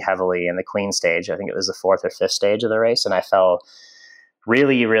crashed pretty heavily in the Queen stage. I think it was the 4th or 5th stage of the race. And I fell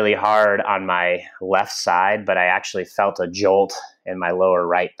really, really hard on my left side, but I actually felt a jolt in my lower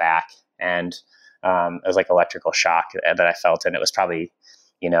right back. And it was like electrical shock that I felt. And it was probably,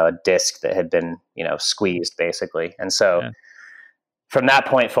 a disc that had been, squeezed basically. And so from that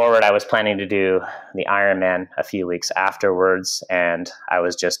point forward, I was planning to do the Ironman a few weeks afterwards. And I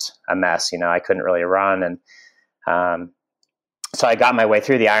was just a mess. I couldn't really run. And so I got my way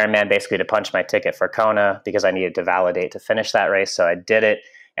through the Ironman basically to punch my ticket for Kona because I needed to validate to finish that race. So I did it.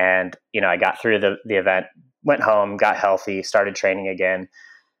 And, I got through the event, went home, got healthy, started training again,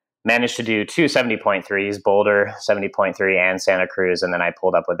 managed to do 2 70.3s, Boulder 70.3 and Santa Cruz. And then I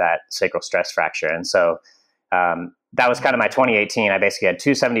pulled up with that sacral stress fracture. And so that was kind of my 2018. I basically had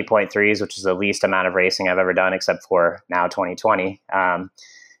 2 70.3s, which is the least amount of racing I've ever done except for now 2020.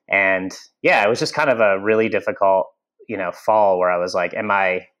 And yeah, it was just kind of a really difficult fall where I was like,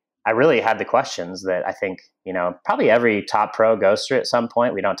 I really had the questions that I think, probably every top pro goes through at some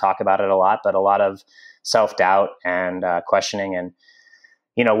point. We don't talk about it a lot, but a lot of self-doubt and questioning and,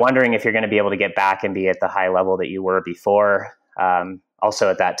 wondering if you're going to be able to get back and be at the high level that you were before. Also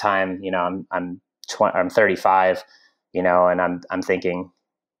at that time, I'm 35, and I'm thinking,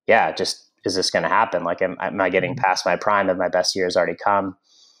 yeah, just, is this going to happen? Like, am I getting past my prime? Have my best years already come?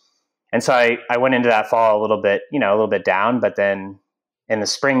 And so I went into that fall a little bit down, but then in the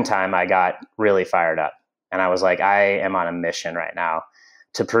springtime, I got really fired up. And I was like, I am on a mission right now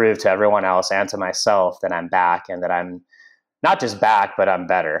to prove to everyone else and to myself that I'm back, and that I'm not just back, but I'm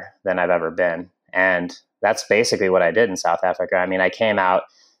better than I've ever been. And that's basically what I did in South Africa. I mean, I came out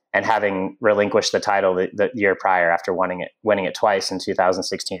and having relinquished the title the year prior after winning it twice in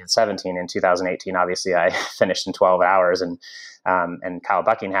 2016 and 17. In 2018, obviously I finished in 12 hours and Kyle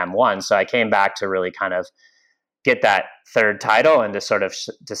Buckingham won. So I came back to really kind of get that third title and to sort of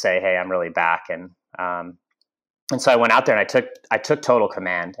to say, hey, I'm really back. And so I went out there and I took total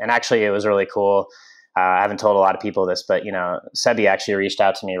command. And actually it was really cool. I haven't told a lot of people this, but Sebi actually reached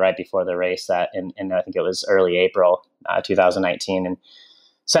out to me right before the race in I think it was early April 2019, and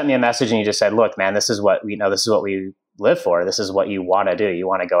sent me a message, and he just said, look, man, this is what we know. This is what we live for. This is what you want to do. You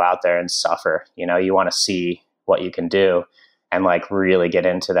want to go out there and suffer. You want to see what you can do and like really get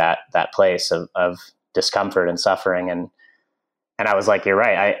into that place of discomfort and suffering. And I was like, you're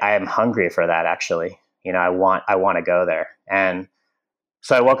right. I am hungry for that. Actually, I want to go there. And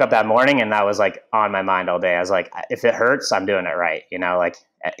so I woke up that morning and that was like on my mind all day. I was like, if it hurts, I'm doing it right. And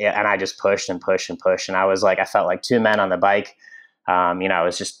I just pushed and pushed and pushed. And I felt like two men on the bike. I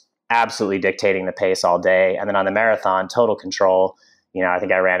was just absolutely dictating the pace all day. And then on the marathon, total control. I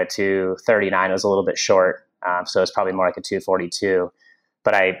think I ran a 2:39. It was a little bit short. So it's probably more like a 2:42.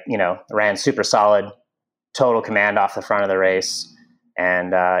 But I, ran super solid, total command off the front of the race.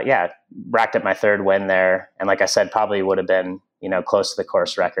 And racked up my third win there. And like I said, probably would have been, close to the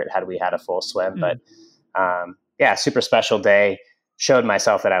course record had we had a full swim. But super special day. Showed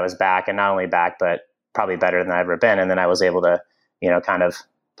myself that I was back, and not only back, but probably better than I've ever been. And then I was able to, kind of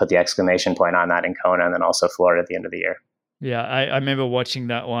put the exclamation point on that in Kona and then also Florida at the end of the year. Yeah, I remember watching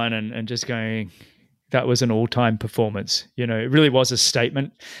that one and just going, that was an all-time performance. It really was a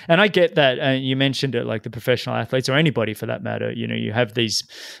statement. And I get that. You mentioned it, like the professional athletes or anybody for that matter. You have these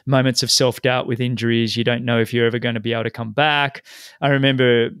moments of self-doubt with injuries. You don't know if you're ever going to be able to come back. I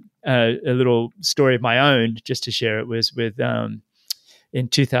remember a little story of my own, just to share it, was with in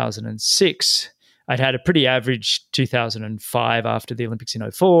 2006. I'd had a pretty average 2005 after the Olympics in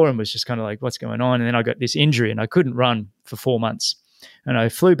 2004 and was just kind of like, what's going on? And then I got this injury and I couldn't run for 4 months. And I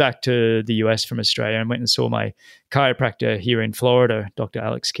flew back to the US from Australia and went and saw my chiropractor here in Florida, Dr.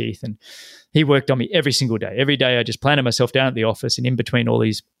 Alex Keith. And he worked on me every single day. Every day I just planted myself down at the office, and in between all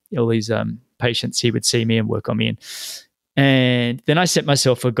these patients, he would see me and work on me. And then I set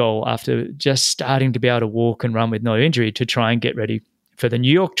myself a goal after just starting to be able to walk and run with no injury to try and get ready for the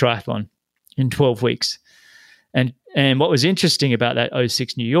New York Triathlon in 12 weeks. And what was interesting about that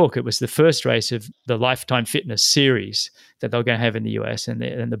 06 New York, it was the first race of the Lifetime Fitness series that they're going to have in the US, and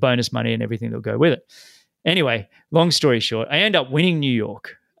the bonus money and everything that'll go with it. Anyway, long story short, I ended up winning New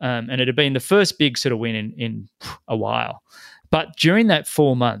York, and it had been the first big sort of win in a while. But during that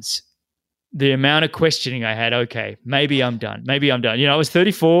 4 months, the amount of questioning I had, okay, maybe I'm done. I was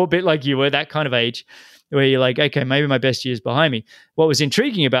 34, a bit like you were, that kind of age, where you're like, okay, maybe my best year's behind me. What was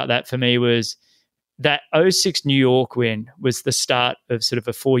intriguing about that for me was that 06 New York win was the start of sort of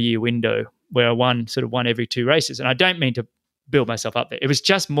a 4-year window where I won every 2 races. And I don't mean to build myself up there. It was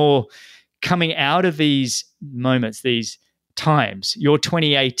just more coming out of these moments, these times, your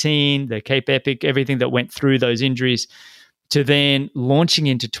 2018, the Cape Epic, everything that went through those injuries, to then launching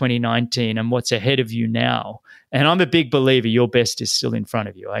into 2019 and what's ahead of you now. And I'm a big believer your best is still in front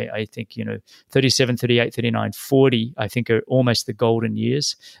of you. I think, 37, 38, 39, 40, I think are almost the golden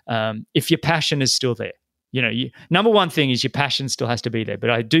years. If your passion is still there, number one thing is your passion still has to be there. But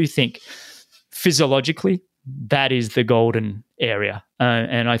I do think physiologically, that is the golden area.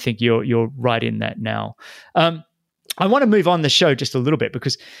 And I think you're right in that now. I want to move on the show just a little bit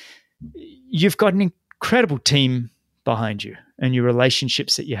because you've got an incredible team behind you and your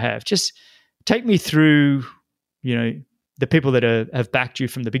relationships that you have. Just take me through, the people that have backed you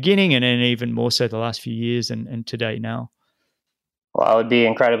from the beginning and then even more so the last few years and today now. Well, I would be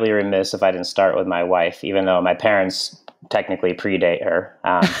incredibly remiss if I didn't start with my wife, even though my parents technically predate her,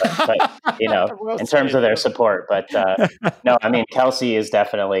 but in terms of their support. But no, I mean, Kelsey is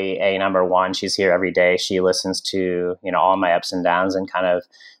definitely a number one. She's here every day. She listens to, all my ups and downs and kind of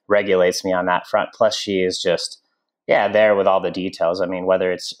regulates me on that front. Plus she is just, there with all the details. I mean, whether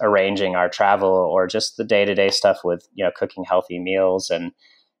it's arranging our travel or just the day-to-day stuff with, cooking healthy meals and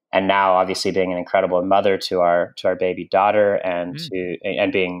now obviously being an incredible mother to our baby daughter and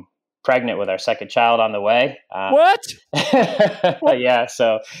being pregnant with our second child on the way. What? Yeah.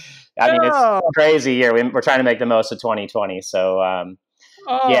 So, I mean, it's a crazy year. We're trying to make the most of 2020. So,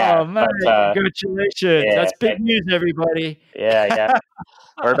 man, but, congratulations. That's big news, everybody. Yeah.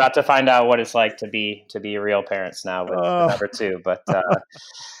 We're about to find out what it's like to be real parents now with number 2, but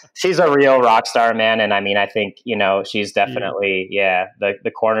she's a real rock star, man. And I mean, I think, she's definitely,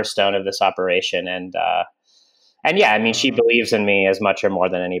 the cornerstone of this operation. And And yeah, I mean, she believes in me as much or more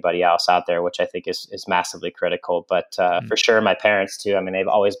than anybody else out there, which I think is massively critical. But for sure, my parents too. I mean, they've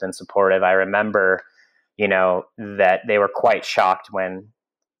always been supportive. I remember, that they were quite shocked when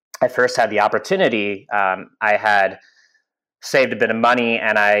I first had the opportunity. I had saved a bit of money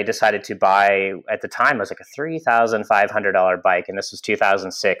and I decided to buy, at the time, it was like a $3,500 bike. And this was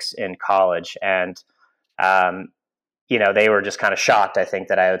 2006 in college. And, they were just kind of shocked, I think,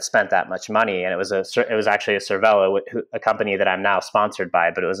 that I had spent that much money. And it was actually a Cervelo, a company that I'm now sponsored by,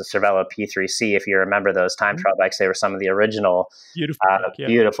 but it was a Cervelo P3C. If you remember those time trial bikes, they were some of the original,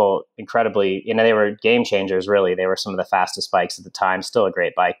 beautiful, incredibly, they were game changers, really. They were some of the fastest bikes at the time, still a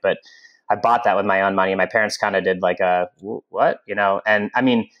great bike. But I bought that with my own money. My parents kind of did like what, and I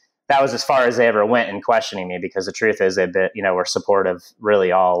mean, that was as far as they ever went in questioning me, because the truth is they've been, were supportive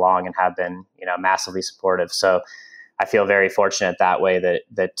really all along and have been, massively supportive. So I feel very fortunate that way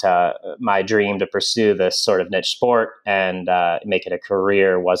that my dream to pursue this sort of niche sport and make it a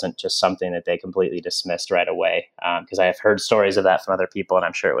career wasn't just something that they completely dismissed right away. Because I have heard stories of that from other people, and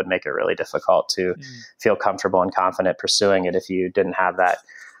I'm sure it would make it really difficult to feel comfortable and confident pursuing it if you didn't have that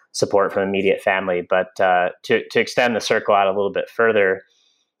support from immediate family. But to extend the circle out a little bit further,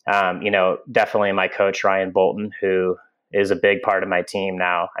 definitely my coach, Ryan Bolton, who is a big part of my team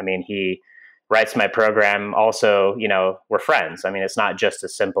now. I mean, he writes my program. Also, we're friends. I mean, it's not just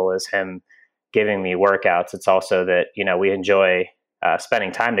as simple as him giving me workouts. It's also that, we enjoy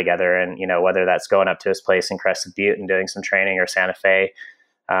spending time together, and, whether that's going up to his place in Crested Butte and doing some training, or Santa Fe,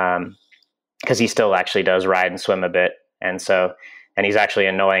 because he still actually does ride and swim a bit. And he's actually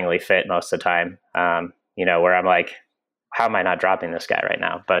annoyingly fit most of the time, where I'm like, how am I not dropping this guy right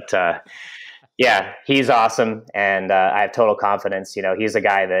now? But yeah, he's awesome. And I have total confidence. He's a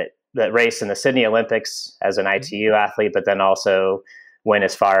guy that raced in the Sydney Olympics as an ITU athlete, but then also went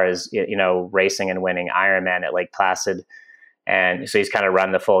as far as, racing and winning Ironman at Lake Placid. And so he's kind of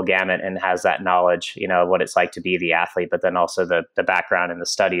run the full gamut and has that knowledge, of what it's like to be the athlete, but then also the background and the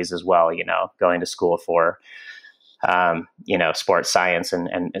studies as well, going to school for sports science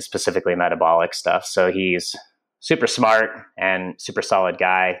and specifically metabolic stuff. So he's super smart and super solid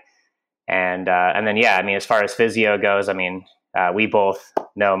guy. And then, yeah, I mean, as far as physio goes, I mean, we both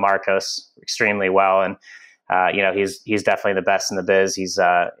know Marcos extremely well. And, he's definitely the best in the biz. He's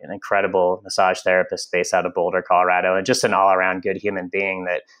an incredible massage therapist based out of Boulder, Colorado, and just an all around good human being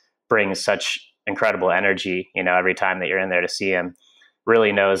that brings such incredible energy, every time that you're in there to see him.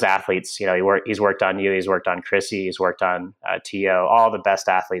 Really knows athletes. He's worked on you. He's worked on Chrissy. He's worked on Tio. All the best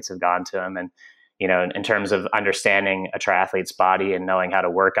athletes have gone to him. And, in terms of understanding a triathlete's body and knowing how to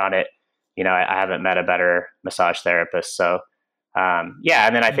work on it, I haven't met a better massage therapist. So, yeah.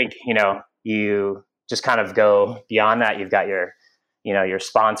 And then I think, you just kind of go beyond that. You've got your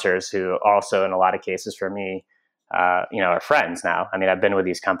sponsors, who also in a lot of cases for me, are friends now. I mean, I've been with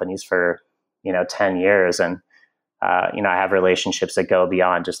these companies for, 10 years, and, I have relationships that go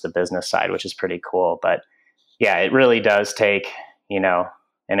beyond just the business side, which is pretty cool. But yeah, it really does take, an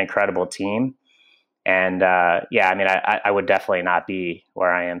incredible team. And yeah, I mean, I would definitely not be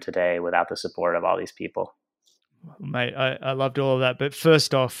where I am today without the support of all these people. Mate, I loved all of that. But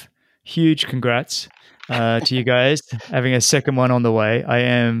first off, huge congrats to you guys having a second one on the way. I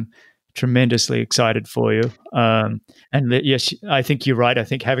am tremendously excited for you. And yes, I think you're right. I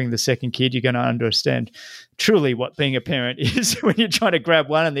think having the second kid, you're going to understand truly what being a parent is when you're trying to grab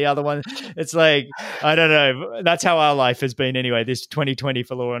one and the other one. It's like, I don't know. That's how our life has been anyway. This 2020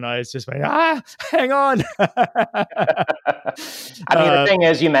 for Laura and I is just like, hang on. I mean, the thing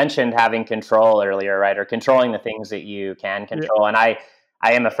is, you mentioned having control earlier, right? Or controlling the things that you can control. Yeah. And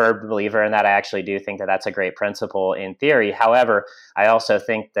I am a firm believer in that. I actually do think that that's a great principle in theory. However, I also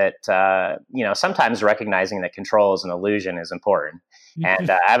think that, sometimes recognizing that control is an illusion is important. And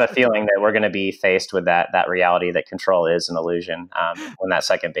I have a feeling that we're going to be faced with that reality that control is an illusion when that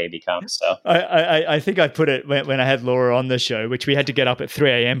second baby comes. So I think I put it when I had Laura on the show, which we had to get up at 3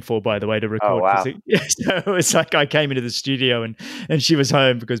 a.m. for, by the way, to record. Oh, wow. So it's like I came into the studio and she was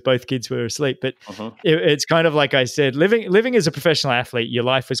home because both kids were asleep. But it's kind of like I said, living as a professional athlete, your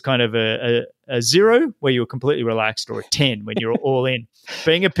life was kind of a 0 where you were completely relaxed, or a 10 when you're all in.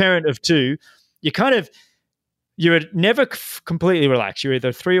 Being a parent of 2, you're never completely relaxed. You're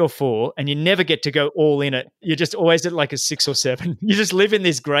either 3 or 4, and you never get to go all in it. You're just always at like a 6 or 7. You just live in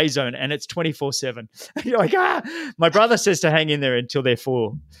this gray zone, and it's 24/7. You're like, my brother says to hang in there until they're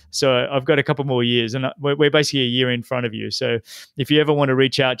 4. So I've got a couple more years, and we're basically a year in front of you. So if you ever want to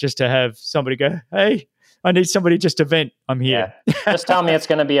reach out just to have somebody go, hey, I need somebody just to vent. I'm here. Yeah. Just tell me it's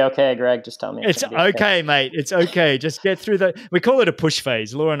going to be okay, Greg. Just tell me It's okay, mate. It's okay. Just get through we call it a push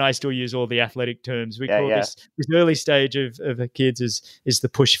phase. Laura and I still use all the athletic terms. We call this early stage of the kids is the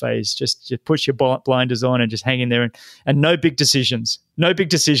push phase. Just push your blinders on and just hang in there, and no big decisions. No big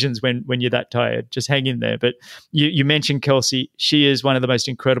decisions when you're that tired. Just hang in there. But you mentioned Kelsey. She is one of the most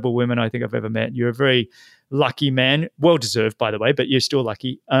incredible women I think I've ever met. You're a very lucky man. Well deserved, by the way, but you're still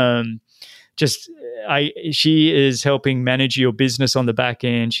lucky. She is helping manage your business on the back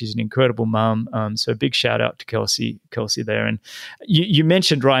end. She's an incredible mum. So big shout out to Kelsey there. And you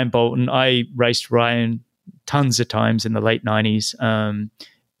mentioned Ryan Bolton. I raced Ryan tons of times in the late 90s.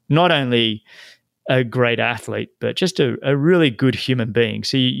 Not only a great athlete, but just a really good human being.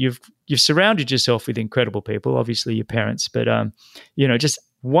 So you've surrounded yourself with incredible people, obviously your parents, but just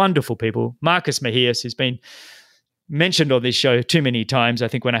wonderful people. Marcus Mejias, who's been mentioned on this show too many times. I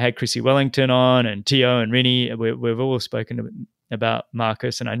think when I had Chrissy Wellington on and Tio and Rini, we've all spoken about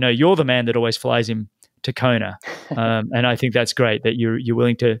Marcus, and I know you're the man that always flies him to Kona, and I think that's great that you're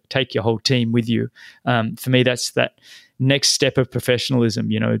willing to take your whole team with you. For me, that's that next step of professionalism,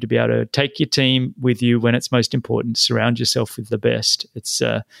 to be able to take your team with you when it's most important, surround yourself with the best. It's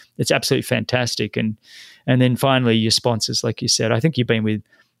absolutely fantastic. And then finally your sponsors, like you said, I think you've been with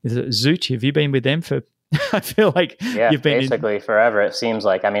Zoot. Have you been with them for, I feel like you've been basically forever. It seems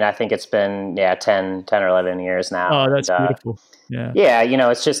like, I think it's been 10 or 11 years now. Oh, that's beautiful. Yeah. Yeah.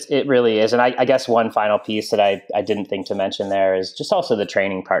 it really is. And I guess one final piece that I didn't think to mention there is just also the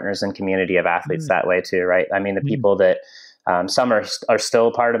training partners and community of athletes that way too, right? I mean, the people that, some are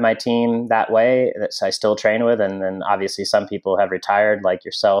still part of my team that way that I still train with. And then obviously some people have retired like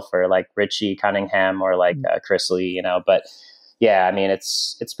yourself or like Richie Cunningham or like Chris Lee, but yeah,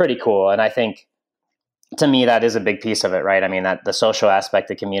 it's pretty cool. And I think, to me, that is a big piece of it, right? I mean, that the social aspect,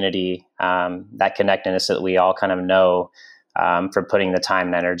 the community, that connectedness that we all kind of know for putting the time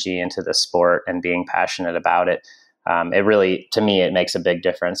and energy into the sport and being passionate about it. It really, to me, it makes a big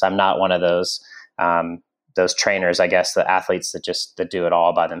difference. I'm not one of those trainers, I guess, the athletes that do it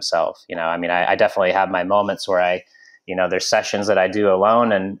all by themselves. I definitely have my moments where there's sessions that I do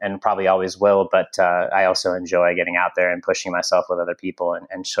alone and probably always will, but I also enjoy getting out there and pushing myself with other people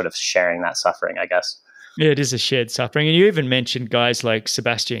and sort of sharing that suffering, I guess. Yeah, it is a shared suffering. And you even mentioned guys like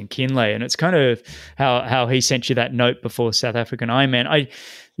Sebastian Kinley, and it's kind of how he sent you that note before South African Ironman.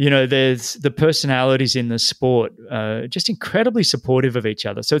 There's the personalities in the sport, just incredibly supportive of each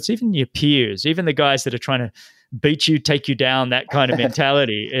other. So it's even your peers, even the guys that are trying to beat you, take you down, that kind of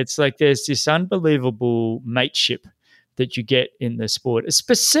mentality. It's like there's this unbelievable mateship that you get in the sport,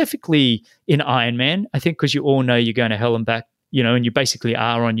 specifically in Ironman, I think, because you all know you're going to hell and back, and you basically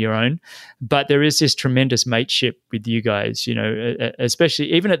are on your own. But there is this tremendous mateship with you guys,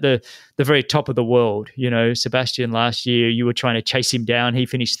 especially even at the very top of the world. Sebastian, last year, you were trying to chase him down. He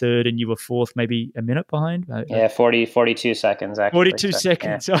finished third and you were fourth, maybe a minute behind. Yeah, 42 seconds, actually. 42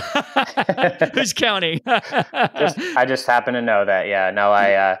 seconds. Yeah. Who's counting? I just happen to know that. Yeah, no,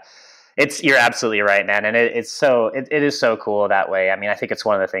 you're absolutely right, man. And it is so cool that way. I mean, I think it's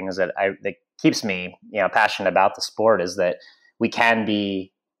one of the things that keeps me, passionate about the sport is that we can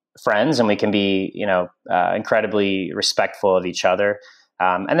be friends and we can be, incredibly respectful of each other.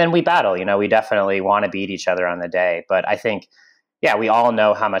 And then we battle, we definitely want to beat each other on the day. But I think, we all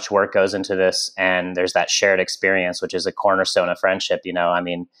know how much work goes into this. And there's that shared experience, which is a cornerstone of friendship,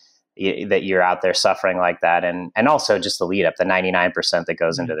 that you're out there suffering like that. And also just the lead up, the 99% that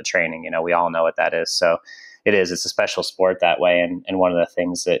goes into the training, we all know what that is. So it's a special sport that way. And one of the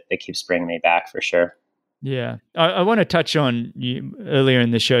things that keeps bringing me back for sure. Yeah. I want to touch on you earlier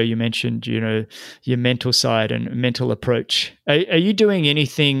in the show. You mentioned, your mental side and mental approach. Are you doing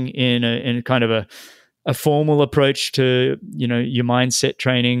anything in kind of a formal approach to, your mindset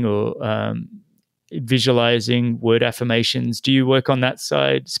training or, visualizing, word affirmations? Do you work on that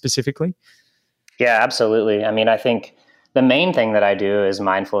side specifically? Yeah, absolutely. I mean, I think the main thing that I do is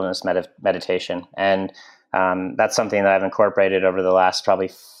mindfulness meditation. And that's something that I've incorporated over the last probably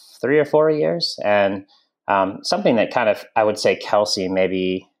 3 or 4 years. And something that kind of, I would say Kelsey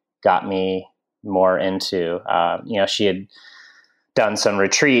maybe got me more into. She had done some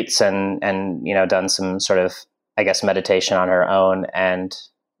retreats and done some sort of, I guess, meditation on her own. And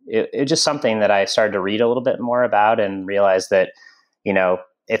it just something that I started to read a little bit more about and realize that,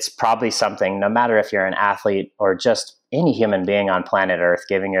 it's probably something, no matter if you're an athlete or just any human being on planet Earth,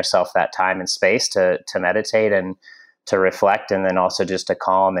 giving yourself that time and space to meditate and to reflect, and then also just to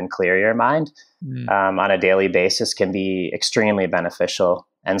calm and clear your mind on a daily basis can be extremely beneficial.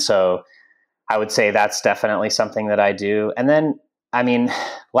 And so I would say that's definitely something that I do. And then I mean,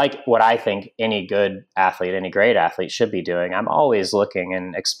 like what I think any good athlete, any great athlete should be doing, I'm always looking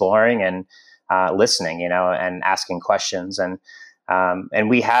and exploring and listening, and asking questions. And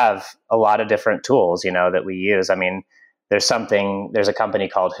we have a lot of different tools, that we use. I mean, there's a company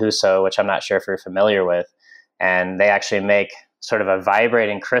called Huso, which I'm not sure if you're familiar with, and they actually make sort of a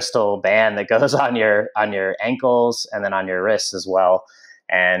vibrating crystal band that goes on your ankles and then on your wrists as well.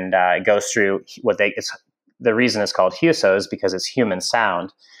 And it goes through the reason it's called Huso is because it's human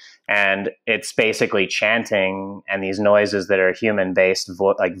sound. And it's basically chanting and these noises that are human-based,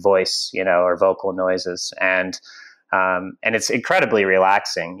 like voice, or vocal noises. And it's incredibly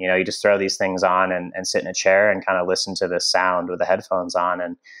relaxing. You just throw these things on and sit in a chair and kind of listen to the sound with the headphones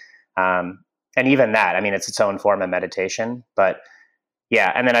on. And even that, I mean, it's its own form of meditation. But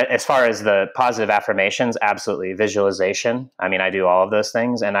yeah, and then as far as the positive affirmations, absolutely. Visualization. I mean, I do all of those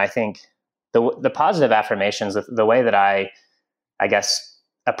things. And I think the positive affirmations, the way that I guess,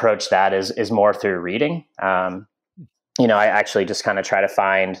 approach that is more through reading. I actually just kind of try to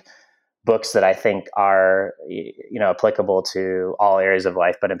find books that I think are, applicable to all areas of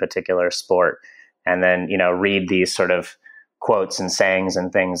life, but in particular sport. And then, read these sort of quotes and sayings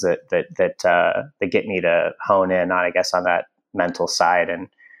and things that get me to hone in on, I guess, on that mental side. And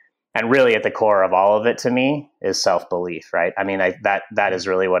really at the core of all of it to me is self-belief, right? I mean, that is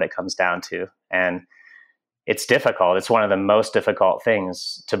really what it comes down to. And it's difficult. It's one of the most difficult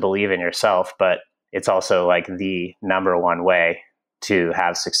things to believe in yourself, but it's also like the number one way to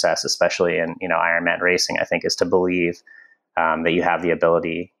have success, especially in, Ironman racing, I think, is to believe that you have the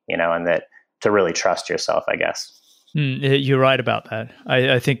ability, and that to really trust yourself, I guess. You're right about that.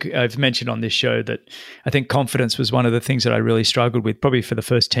 I think I've mentioned on this show that I think confidence was one of the things that I really struggled with probably for the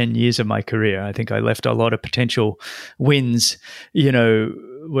first 10 years of my career. I think I left a lot of potential wins,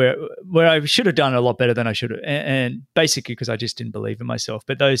 where I should have done a lot better than I should have. And basically because I just didn't believe in myself.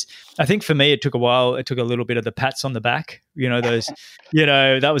 But I think for me, it took a while. It took a little bit of the pats on the back,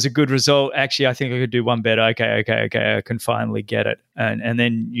 that was a good result. Actually, I think I could do one better. Okay. I can finally get it. And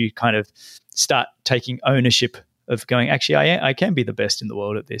then you kind of start taking ownership of going, actually, I can be the best in the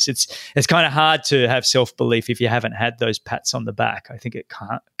world at this. It's kind of hard to have self-belief if you haven't had those pats on the back. I think it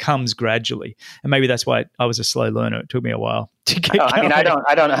comes gradually, and maybe that's why I was a slow learner. It took me a while to get going. I mean,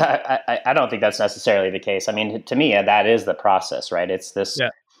 I don't think that's necessarily the case. I mean, to me, that is the process, right? It's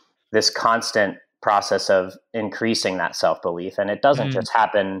this constant process of increasing that self-belief, and it doesn't just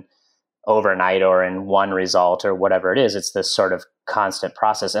happen overnight or in one result or whatever it is. It's this sort of constant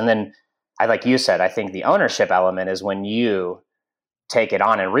process, and then, like you said, I think the ownership element is when you take it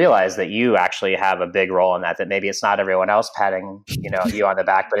on and realize that you actually have a big role in that maybe it's not everyone else patting, you on the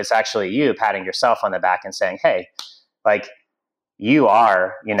back, but it's actually you patting yourself on the back and saying, hey, like you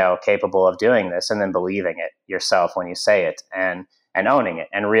are, capable of doing this, and then believing it yourself when you say it and owning it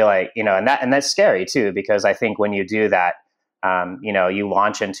and realize, and that's scary too, because I think when you do that, you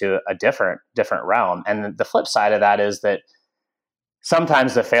launch into a different realm. And the flip side of that is that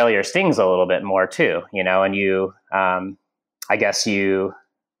sometimes the failure stings a little bit more too, and you, I guess you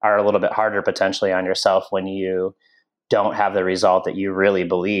are a little bit harder potentially on yourself when you don't have the result that you really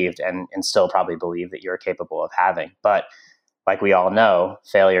believed and still probably believe that you're capable of having. But like we all know,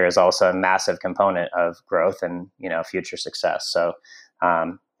 failure is also a massive component of growth and, future success. So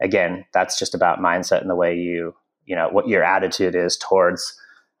again, that's just about mindset and the way what your attitude is towards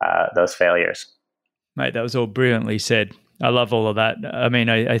those failures. Mate, that was all brilliantly said. I love all of that. I mean,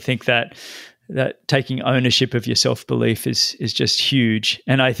 I think that taking ownership of your self-belief is just huge.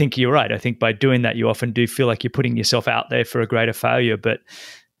 And I think you're right. I think by doing that, you often do feel like you're putting yourself out there for a greater failure, but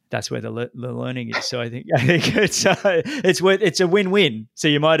that's where the learning is. So I think it's a win-win. So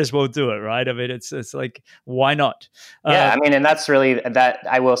you might as well do it, right? I mean, it's like, why not? Yeah, I mean, and that's really that.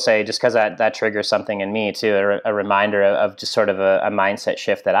 I will say, just because that triggers something in me too, a reminder of just sort of a mindset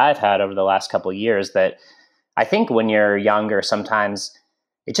shift that I've had over the last couple of years. That I think when you're younger, sometimes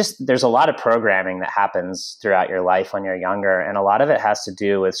there's a lot of programming that happens throughout your life when you're younger, and a lot of it has to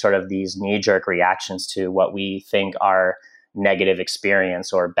do with sort of these knee-jerk reactions to what we think are negative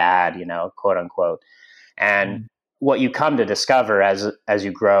experience or bad, quote unquote. And what you come to discover as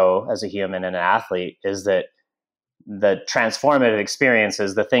you grow as a human and an athlete is that the transformative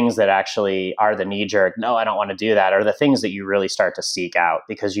experiences, the things that actually are the knee jerk, no, I don't want to do that, are the things that you really start to seek out,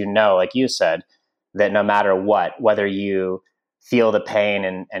 because like you said, that no matter what, whether you feel the pain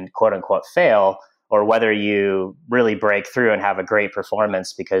and quote unquote fail, or whether you really break through and have a great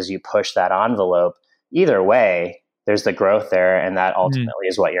performance because you push that envelope, either way, there's the growth there. And that ultimately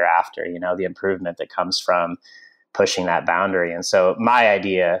is what you're after, the improvement that comes from pushing that boundary. And so my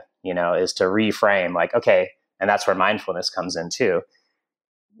idea, is to reframe like, okay, And that's where mindfulness comes in too.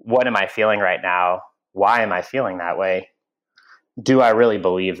 What am I feeling right now? Why am I feeling that way? Do I really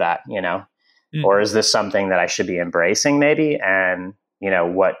believe that, or is this something that I should be embracing maybe? And,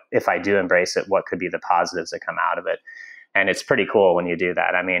 what, if I do embrace it, what could be the positives that come out of it? And it's pretty cool when you do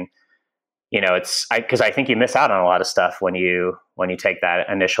that. I mean, because I think you miss out on a lot of stuff when you take that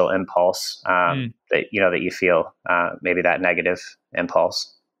initial impulse that you feel, maybe that negative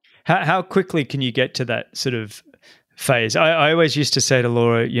impulse. How quickly can you get to that sort of phase? I always used to say to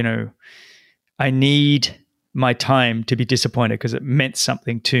Laura, I need my time to be disappointed because it meant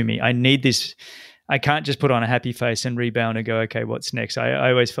something to me. I need this. I can't just put on a happy face and rebound and go, okay, what's next? I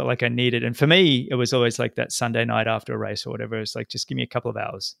always felt like I needed. And for me, it was always like that Sunday night after a race or whatever. It's like, just give me a couple of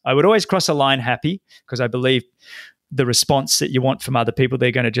hours. I would always cross a line happy because I believe the response that you want from other people, they're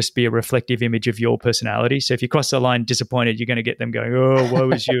going to just be a reflective image of your personality. So if you cross the line disappointed, you're going to get them going, oh, woe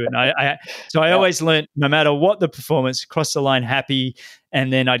is you. And I always learned, no matter what the performance, cross the line happy,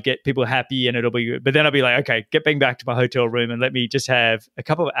 and then I'd get people happy and it'll be good. But then I'd be like, okay, getting back to my hotel room and let me just have a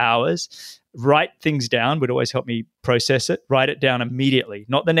couple of hours, write things down would always help me process it, write it down immediately,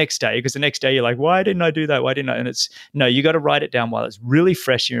 not the next day, because the next day you're like, why didn't I do that? Why didn't I? And you got to write it down while it's really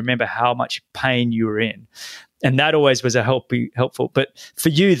fresh. You remember how much pain you were in. And that always was helpful. But for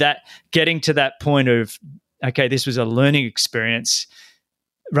you, that getting to that point of, okay, this was a learning experience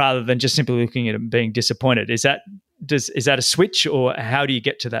rather than just simply looking at it and being disappointed. Is that a switch, or how do you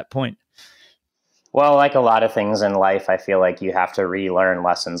get to that point? Well, like a lot of things in life, I feel like you have to relearn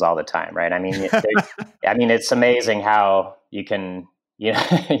lessons all the time, right? I mean, it's amazing how you can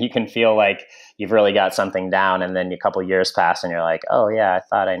feel like you've really got something down, and then a couple of years pass and you're like, oh yeah, I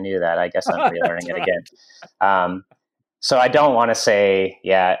thought I knew that. I guess I'm relearning it again. So I don't want to say,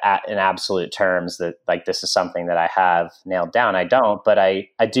 in absolute terms that like this is something that I have nailed down. I don't, but I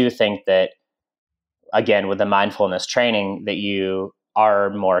do think that, again, with the mindfulness training, that you are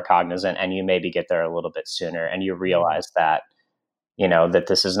more cognizant and you maybe get there a little bit sooner, and you realize that, that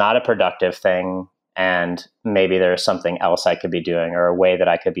this is not a productive thing. And maybe there's something else I could be doing, or a way that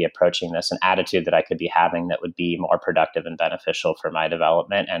I could be approaching this, an attitude that I could be having that would be more productive and beneficial for my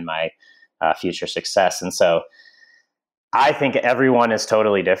development and my future success. And so I think everyone is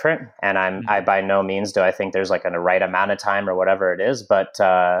totally different. And I by no means do I think there's like a right amount of time or whatever it is. But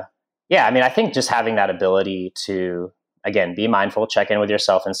I think just having that ability to, again, be mindful, check in with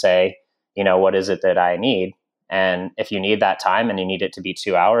yourself and say, what is it that I need? And if you need that time and you need it to be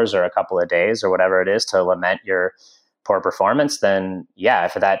 2 hours or a couple of days or whatever it is to lament your poor performance, then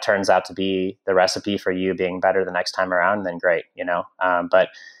if that turns out to be the recipe for you being better the next time around, then great, But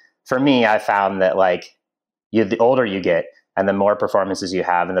for me, I found that the older you get and the more performances you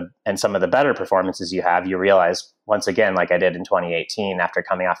have and some of the better performances you have, you realize once again, like I did in 2018 after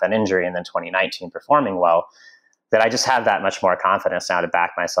coming off that injury, and then 2019 performing well, that I just have that much more confidence now to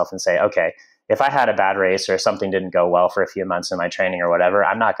back myself and say, okay, if I had a bad race or something didn't go well for a few months in my training or whatever,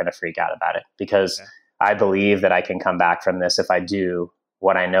 I'm not going to freak out about it, because I believe that I can come back from this if I do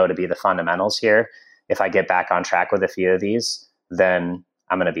what I know to be the fundamentals here. If I get back on track with a few of these, then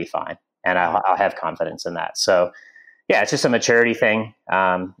I'm going to be fine. And I'll have confidence in that. So it's just a maturity thing.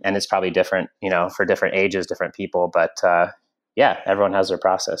 And it's probably different, for different ages, different people. But everyone has their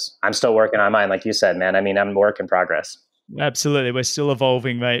process. I'm still working on mine. Like you said, man, I mean, I'm a work in progress. Absolutely. We're still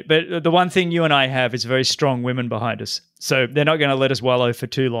evolving, mate. But the one thing you and I have is very strong women behind us. So they're not going to let us wallow for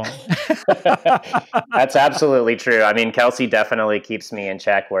too long. That's absolutely true. I mean, Kelsey definitely keeps me in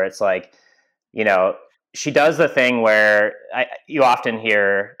check, where it's like, she does the thing where you often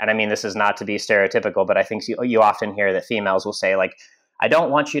hear, and I mean, this is not to be stereotypical, but I think you often hear that females will say like, I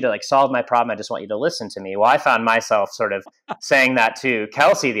don't want you to solve my problem. I just want you to listen to me. Well, I found myself sort of saying that to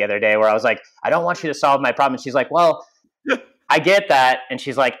Kelsey the other day, where I was like, I don't want you to solve my problem. And she's like, well, I get that. And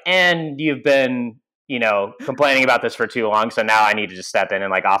she's like, and you've been, complaining about this for too long. So now I need to just step in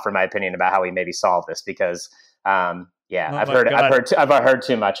and offer my opinion about how we maybe solve this, because, I've heard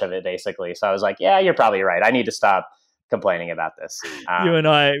too much of it, basically. So I was like, yeah, you're probably right. I need to stop complaining about this. You and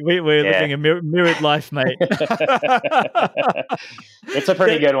I, we're living a mirrored life, mate. It's a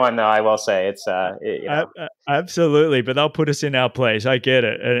pretty good one, though, I will say. It's absolutely, but they'll put us in our place. I get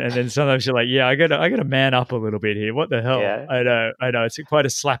it, and then sometimes you're like, yeah, I gotta man up a little bit here. What the hell? Yeah. I know. It's quite a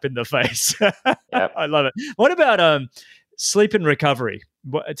slap in the face. Yep. I love it. What about sleep and recovery?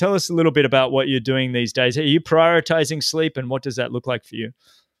 Tell us a little bit about what you're doing these days. Are you prioritizing sleep, and what does that look like for you?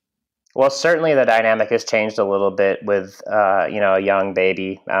 Well, certainly the dynamic has changed a little bit with, a young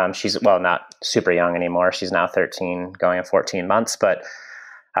baby. She's, not super young anymore. She's now 13, going on 14 months. But,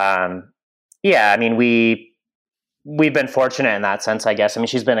 I mean, we we've been fortunate in that sense, I guess. I mean,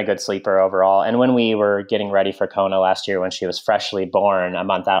 she's been a good sleeper overall. And when we were getting ready for Kona last year, when she was freshly born, a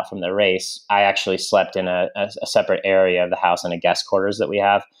month out from the race, I actually slept in a separate area of the house in a guest quarters that we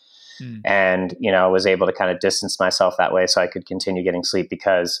have. And, was able to kind of distance myself that way so I could continue getting sleep,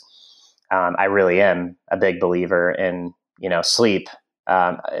 because I really am a big believer in, sleep,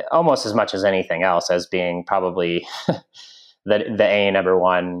 almost as much as anything else, as being probably the number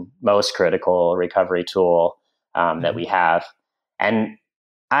one most critical recovery tool that we have. And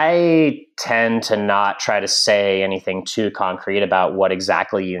I tend to not try to say anything too concrete about what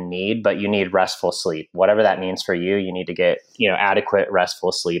exactly you need, but you need restful sleep. Whatever that means for you, you need to get, adequate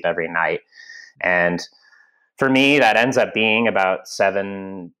restful sleep every night. And for me, that ends up being about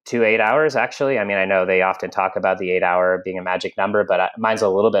 7 to 8 hours, actually. I mean, I know they often talk about the 8-hour being a magic number, but mine's a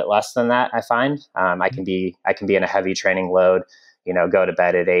little bit less than that, I find. I can be in a heavy training load, go to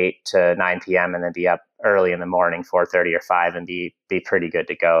bed at 8 to 9 p.m. and then be up early in the morning, 4:30 or 5, and be pretty good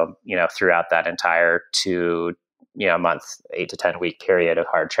to go, throughout that entire month, 8 to 10 week period of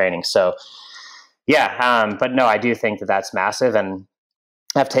hard training. So but no, I do think that that's massive. And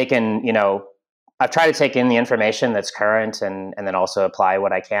I've taken, I've tried to take in the information that's current and then also apply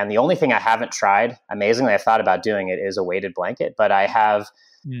what I can. The only thing I haven't tried, amazingly, I've thought about doing it, is a weighted blanket, but I have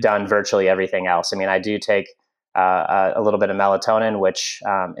done virtually everything else. I mean, I do take a little bit of melatonin, which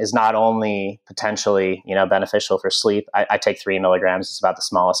is not only potentially, beneficial for sleep. I take 3 milligrams. It's about the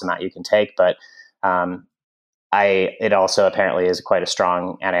smallest amount you can take, but it also apparently is quite a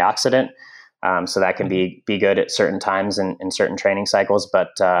strong antioxidant. So that can be good at certain times in certain training cycles.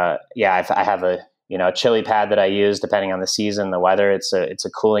 But I have a chili pad that I use depending on the season, the weather. It's a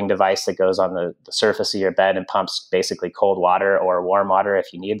cooling device that goes on the surface of your bed and pumps basically cold water or warm water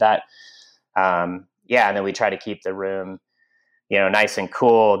if you need that. And then we try to keep the room, nice and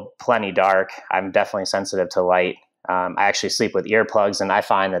cool, plenty dark. I'm definitely sensitive to light. I actually sleep with earplugs, and I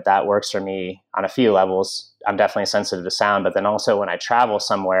find that works for me on a few levels. I'm definitely sensitive to sound, but then also when I travel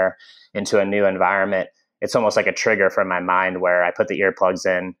somewhere into a new environment, it's almost like a trigger from my mind where I put the earplugs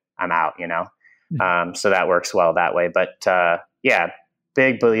in, I'm out, So that works well that way. But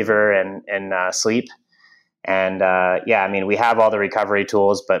big believer in sleep. And I mean, we have all the recovery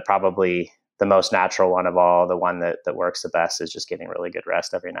tools, but probably the most natural one of all, the one that works the best, is just getting really good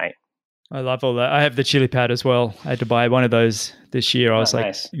rest every night. I love all that. I have the chili pad as well. I had to buy one of those this year. I was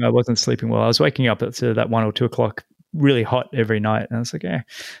nice. I wasn't sleeping well. I was waking up at that 1 or 2 o'clock, really hot every night. And I was like, yeah.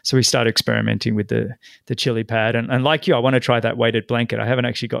 So we started experimenting with the chili pad. And like you, I want to try that weighted blanket. I haven't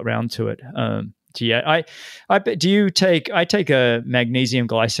actually got around to it yet. I take a magnesium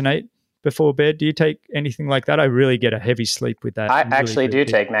glycinate before bed. Do you take anything like that? I really get a heavy sleep with that. I actually do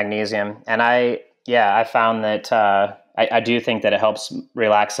take magnesium, and I found that I do think that it helps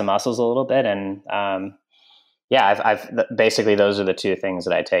relax the muscles a little bit. And I've basically, those are the two things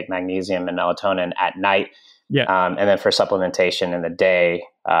that I take: magnesium and melatonin at night. Yeah. And then for supplementation in the day,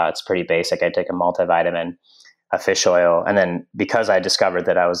 it's pretty basic. I take a multivitamin, a fish oil, and then because I discovered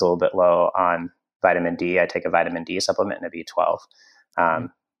that I was a little bit low on vitamin D, I take a vitamin D supplement and a B12.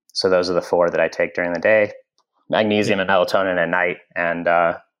 So those are the 4 that I take during the day: magnesium and melatonin at night. And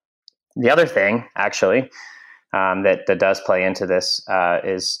the other thing, actually, that does play into this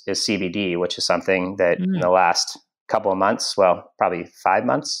is CBD, which is something that in the last couple of months, well, probably 5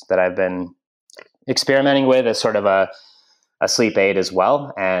 months, that I've been experimenting with as sort of a sleep aid as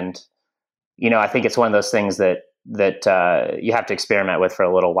well. And I think it's one of those things that you have to experiment with for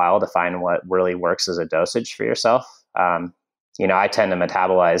a little while to find what really works as a dosage for yourself. I tend to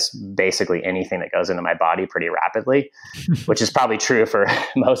metabolize basically anything that goes into my body pretty rapidly, which is probably true for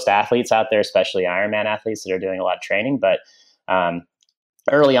most athletes out there, especially Ironman athletes that are doing a lot of training. But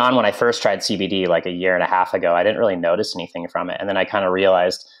early on, when I first tried CBD like a year and a half ago, I didn't really notice anything from it. And then I kind of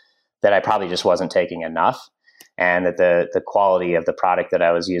realized that I probably just wasn't taking enough, and that the quality of the product that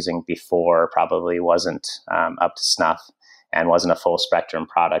I was using before probably wasn't up to snuff and wasn't a full spectrum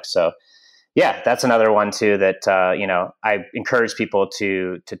product. So that's another one too that I encourage people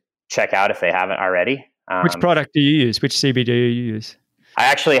to check out if they haven't already. Which product do you use? Which CBD do you use? I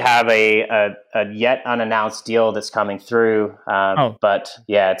actually have a yet unannounced deal that's coming through. But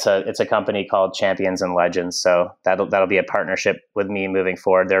it's a company called Champions and Legends. So that'll be a partnership with me moving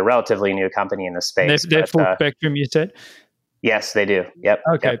forward. They're a relatively new company in the space. They're full spectrum, you said? Yes, they do. Yep.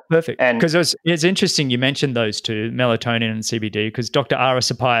 Okay, yep. Perfect. And because it's interesting you mentioned those two, melatonin and CBD, because Dr. Ara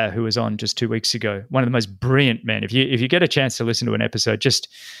Sapaya, who was on just 2 weeks ago, one of the most brilliant men. If you get a chance to listen to an episode, just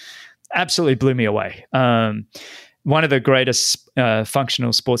absolutely blew me away. one of the greatest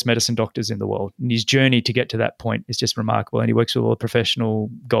functional sports medicine doctors in the world. And his journey to get to that point is just remarkable. And he works with all the professional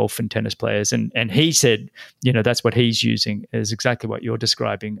golf and tennis players. And he said, that's what he's using is exactly what you're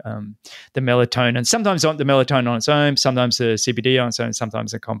describing. The melatonin, sometimes the melatonin on its own, sometimes the CBD on its own,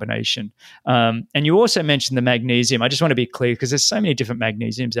 sometimes a combination. And you also mentioned the magnesium. I just want to be clear because there's so many different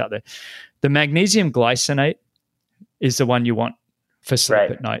magnesiums out there. The magnesium glycinate is the one you want for sleep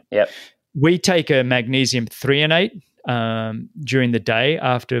at night. Yep. We take a magnesium threonate during the day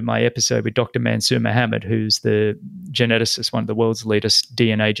after my episode with Dr. Mansoor Mohammed, who's the geneticist, one of the world's latest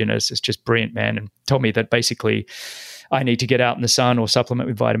DNA geneticists, just brilliant man, and told me that basically I need to get out in the sun or supplement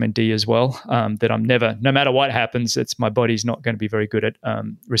with vitamin D as well, that I'm never, no matter what happens, my body's not going to be very good at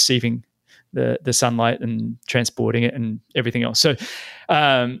receiving the sunlight and transporting it and everything else. So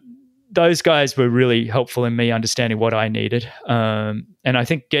those guys were really helpful in me understanding what I needed. And I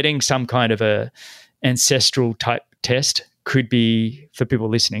think getting some kind of a ancestral type test could be, for people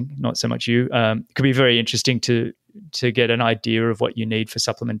listening, not so much you, could be very interesting to get an idea of what you need for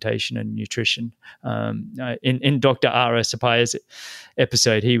supplementation and nutrition. In Dr. Ara Sapaya's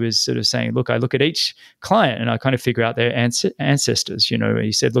episode, he was sort of saying, look, I look at each client and I kind of figure out their ancestors.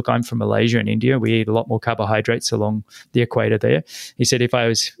 He said, look, I'm from Malaysia and India. We eat a lot more carbohydrates along the equator there. He said, if I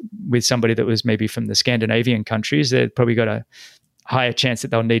was with somebody that was maybe from the Scandinavian countries, they've probably got a higher chance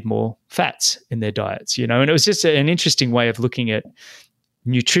that they'll need more fats in their diets, and it was just an interesting way of looking at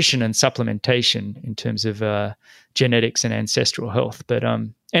nutrition and supplementation in terms of genetics and ancestral health. But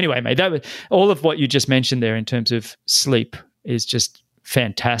anyway, mate, that was all of what you just mentioned there in terms of sleep is just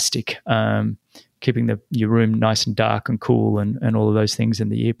fantastic. Keeping your room nice and dark and cool and all of those things in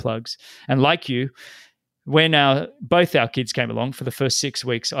the earplugs. And like you, when both our kids came along for the first 6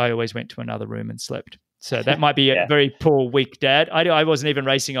 weeks, I always went to another room and slept. So that might be a very poor, weak dad. I wasn't even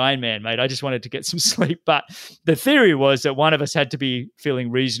racing Ironman, mate. I just wanted to get some sleep. But the theory was that one of us had to be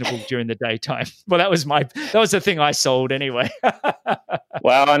feeling reasonable during the daytime. Well, that was the thing I sold anyway.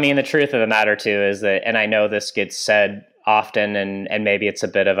 Well, I mean, the truth of the matter too is that, and I know this gets said often and maybe it's a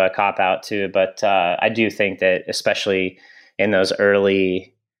bit of a cop-out too, but I do think that especially in those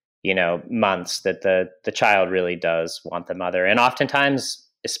early, months that the child really does want the mother. And oftentimes,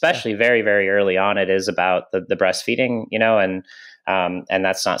 especially very, very early on, it is about the breastfeeding, and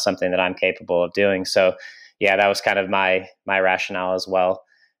that's not something that I'm capable of doing. So yeah, that was kind of my rationale as well.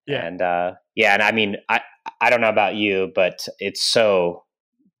 Yeah. And and I mean, I don't know about you, but it's so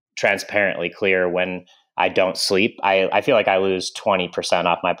transparently clear when I don't sleep. I feel like I lose 20%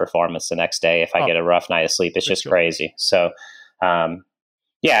 off my performance the next day if I get a rough night of sleep. It's just crazy. So and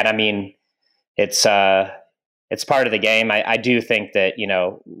I mean, it's part of the game. I do think that,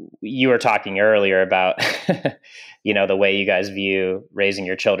 you were talking earlier about, the way you guys view raising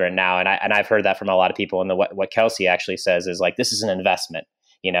your children now. And I've heard that from a lot of people. And what Kelsey actually says is like, this is an investment,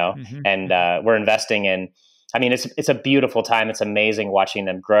 and we're investing in, I mean, it's a beautiful time. It's amazing watching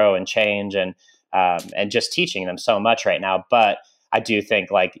them grow and change and just teaching them so much right now. But I do think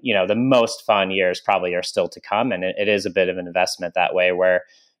the most fun years probably are still to come. And it is a bit of an investment that way where,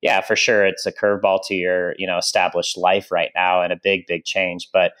 yeah, for sure, it's a curveball to your, established life right now and a big, big change,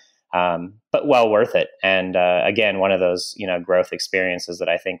 but well worth it. And again, one of those, growth experiences that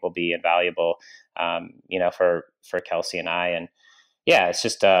I think will be invaluable, for Kelsey and I. And yeah, it's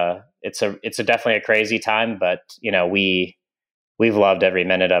just it's definitely a crazy time, but we've loved every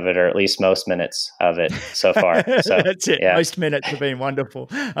minute of it, or at least most minutes of it so far. So that's it. Yeah. Most minutes have been wonderful.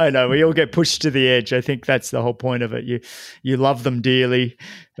 I know we all get pushed to the edge. I think that's the whole point of it. You love them dearly,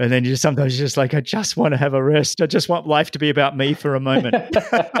 and then sometimes you're just like, I just want to have a rest. I just want life to be about me for a moment.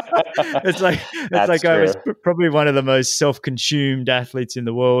 It's like I was probably one of the most self-consumed athletes in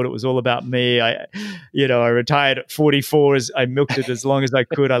the world. It was all about me. I retired at 44. As I milked it as long as I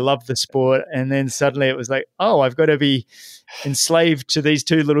could. I loved the sport, and then suddenly it was like, oh, I've got to be enslaved to these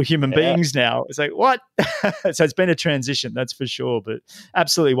two little human beings now. It's like, what? So it's been a transition, that's for sure, but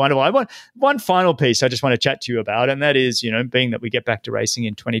absolutely wonderful. I want one final piece I just want to chat to you about, and that is, being that we get back to racing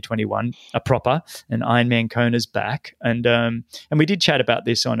in 2021, an Ironman Kona's back. And we did chat about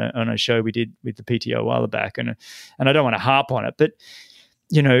this on a show we did with the PTO a while back, and I don't want to harp on it, but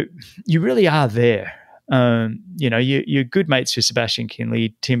you really are there. You're good mates with Sebastian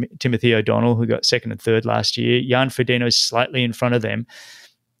Kinley, Timothy O'Donnell, who got second and third last year. Jan Frodeno's slightly in front of them.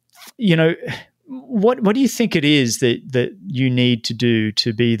 What do you think it is that you need to do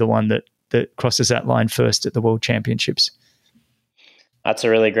to be the one that crosses that line first at the World Championships? That's a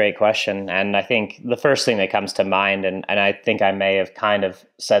really great question. And I think the first thing that comes to mind, and I think I may have kind of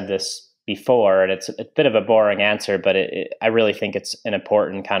said this before, and it's a bit of a boring answer, but I really think it's an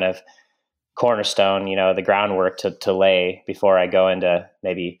important kind of cornerstone, the groundwork to lay before I go into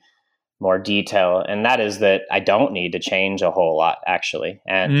maybe more detail. And that is that I don't need to change a whole lot, actually.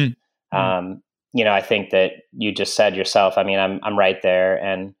 And, I think that you just said yourself, I mean, I'm right there,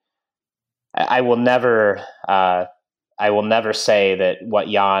 and I will never say that what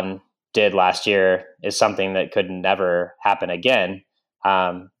Jan did last year is something that could never happen again,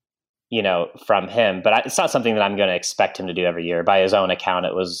 from him. But it's not something that I'm going to expect him to do every year. By his own account,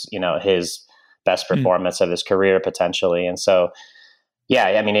 it was, his best performance of his career potentially. And so, yeah,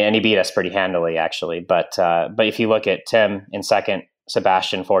 I mean, and he beat us pretty handily, actually. But if you look at Tim in second,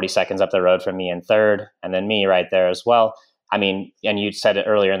 Sebastian 40 seconds up the road from me in third, and then me right there as well. I mean, and you said it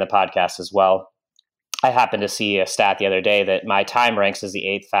earlier in the podcast as well. I happened to see a stat the other day that my time ranks as the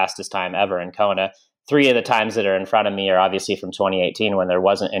 8th fastest time ever in Kona. 3 of the times that are in front of me are obviously from 2018 when there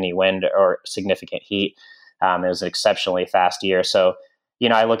wasn't any wind or significant heat. It was an exceptionally fast year. So,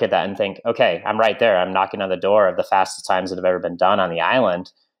 I look at that and think, okay, I'm right there. I'm knocking on the door of the fastest times that have ever been done on the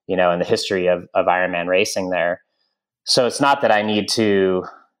island, in the history of Ironman racing there. So it's not that I need to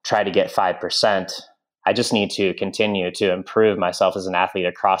try to get 5%. I just need to continue to improve myself as an athlete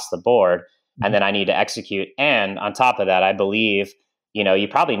across the board. And then I need to execute. And on top of that, I believe, you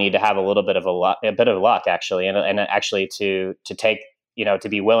probably need to have a little bit of a bit of luck actually, and actually to take, to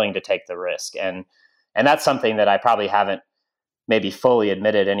be willing to take the risk. And that's something that I probably haven't maybe fully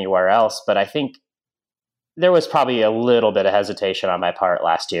admitted anywhere else, but I think there was probably a little bit of hesitation on my part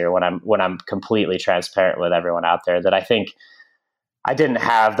last year when I'm completely transparent with everyone out there, that I think I didn't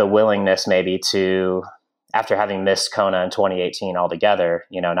have the willingness maybe to, after having missed Kona in 2018 altogether,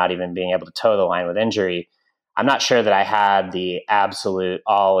 not even being able to toe the line with injury, I'm not sure that I had the absolute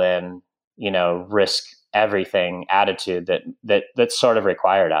all in, risk everything attitude that's sort of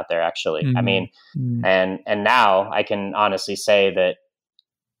required out there, actually. I mean, and now I can honestly say that,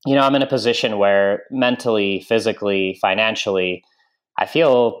 I'm in a position where mentally, physically, financially, I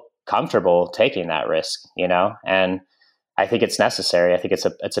feel comfortable taking that risk, and I think it's necessary. I think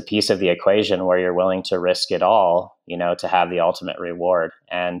it's a piece of the equation where you're willing to risk it all, to have the ultimate reward,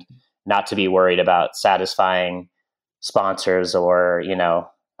 and not to be worried about satisfying sponsors or,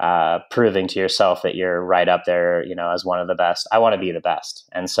 proving to yourself that you're right up there, as one of the best. I want to be the best.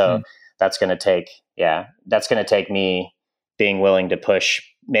 And so that's going to take me being willing to push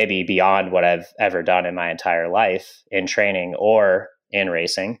maybe beyond what I've ever done in my entire life in training or in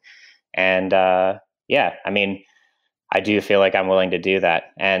racing. And, I mean, I do feel like I'm willing to do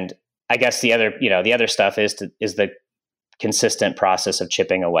that. And I guess the other stuff is the consistent process of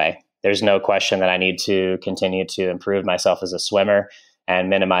chipping away. There's no question that I need to continue to improve myself as a swimmer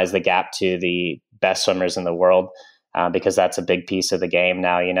and minimize the gap to the best swimmers in the world, because that's a big piece of the game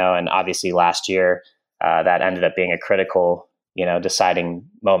now, and obviously last year that ended up being a critical, deciding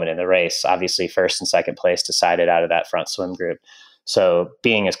moment in the race. Obviously first and second place decided out of that front swim group. So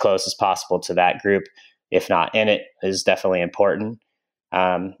being as close as possible to that group, if not in it, is definitely important.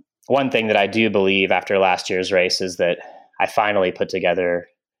 One thing that I do believe after last year's race is that I finally put together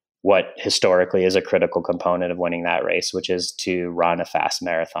what historically is a critical component of winning that race, which is to run a fast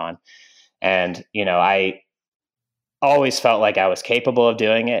marathon. And, I always felt like I was capable of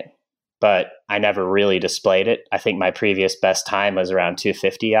doing it, but I never really displayed it. I think my previous best time was around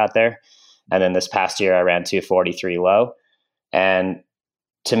 250 out there. And then this past year, I ran 243 low. And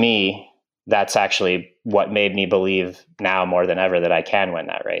to me, that's actually what made me believe now more than ever that I can win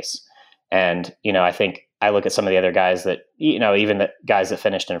that race. And, I think I look at some of the other guys that, even the guys that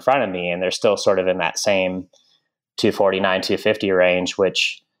finished in front of me, and they're still sort of in that same 249, 250 range,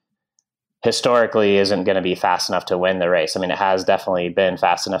 which historically isn't going to be fast enough to win the race. I mean, it has definitely been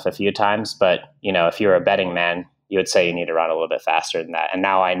fast enough a few times, but, if you're a betting man, you would say you need to run a little bit faster than that. And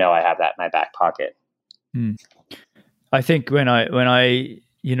now I know I have that in my back pocket. I think when I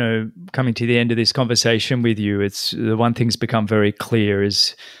coming to the end of this conversation with you, it's the one thing's become very clear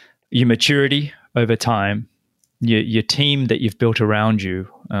is your maturity over time, your team that you've built around you,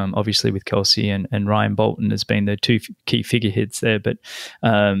 obviously with Kelsey and Ryan Bolton has been the two key figureheads there, but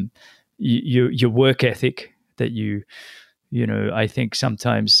your work ethic that I think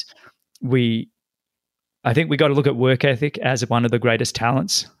sometimes we got to look at work ethic as one of the greatest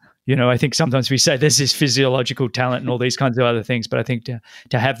talents. I think sometimes we say there's this physiological talent and all these kinds of other things, but I think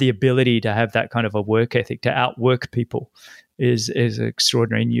to have the ability to have that kind of a work ethic, to outwork people is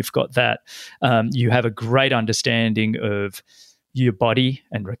extraordinary. And you've got that. You have a great understanding of your body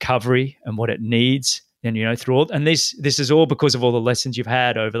and recovery and what it needs. And, through all, and this is all because of all the lessons you've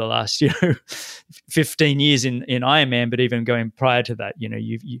had over the last, 15 years in Ironman, but even going prior to that,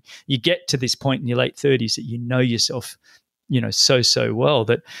 you get to this point in your late 30s that you know yourself, so well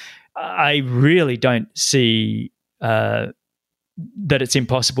that I really don't see that it's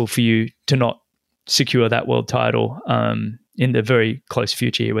impossible for you to not secure that world title in the very close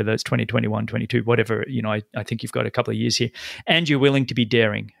future here, whether it's 2021, 22, whatever. I think you've got a couple of years here, and you're willing to be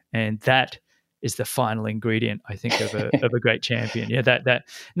daring, and that is the final ingredient, I think, of a great champion. Yeah,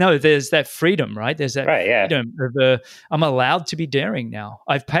 there's that freedom, right? There's that freedom of I'm allowed to be daring now.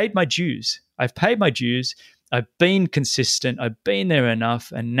 I've paid my dues. I've been consistent. I've been there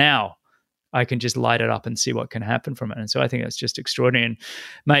enough, and now I can just light it up and see what can happen from it. And so I think that's just extraordinary. And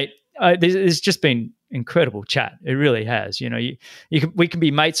mate, there's just been incredible chat. It really has. We can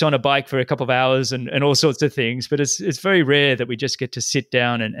be mates on a bike for a couple of hours and all sorts of things, but it's very rare that we just get to sit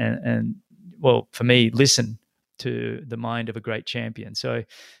down and well, for me, listen to the mind of a great champion. So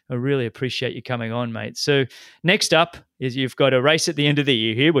I really appreciate you coming on, mate. So next up is you've got a race at the end of the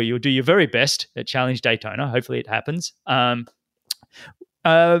year here where you'll do your very best at Challenge Daytona. Hopefully it happens.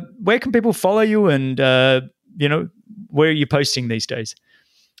 Where can people follow you, and where are you posting these days?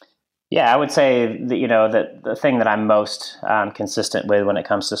 Yeah, I would say that the thing that I'm most consistent with when it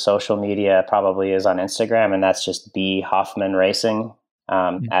comes to social media probably is on Instagram, and that's just B Hoffman Racing,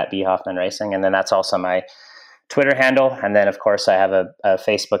 at B Hoffman Racing, and then that's also my Twitter handle. And then of course I have a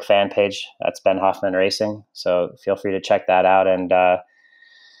Facebook fan page. That's Ben Hoffman Racing. So feel free to check that out. And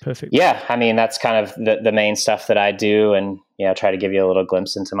perfect. Yeah, I mean, that's kind of the main stuff that I do, and try to give you a little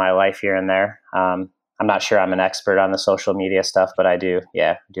glimpse into my life here and there. I'm not sure I'm an expert on the social media stuff, but I do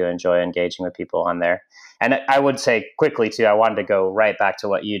enjoy engaging with people on there. And I would say quickly too, I wanted to go right back to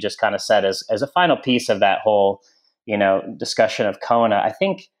what you just kind of said as a final piece of that whole, discussion of Kona. I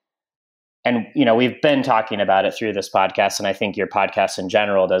think, and we've been talking about it through this podcast, and I think your podcast in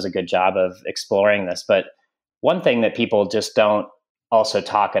general does a good job of exploring this. But one thing that people just don't also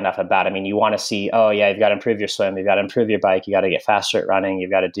talk enough about, I mean, you want to see, you've got to improve your swim, you've got to improve your bike, you got to get faster at running,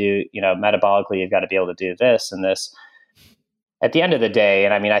 you've got to do, metabolically, you've got to be able to do this and this. At the end of the day,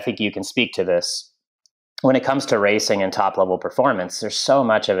 and I mean, I think you can speak to this, when it comes to racing and top level performance, there's so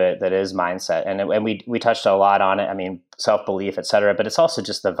much of it that is mindset. And we touched a lot on it. I mean, self-belief, et cetera, but it's also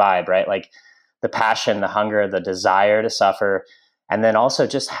just the vibe, right? Like the passion, the hunger, the desire to suffer. And then also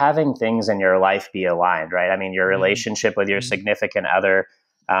just having things in your life be aligned, right? I mean, your relationship with your significant other,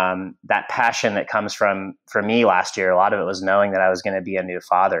 that passion that comes from, for me last year, a lot of it was knowing that I was going to be a new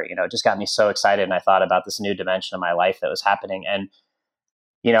father. It just got me so excited. And I thought about this new dimension of my life that was happening. And,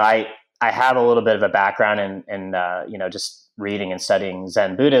 I have a little bit of a background in just reading and studying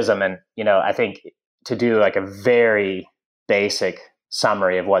Zen Buddhism. And, I think to do like a very basic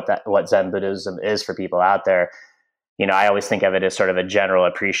summary of what Zen Buddhism is for people out there, I always think of it as sort of a general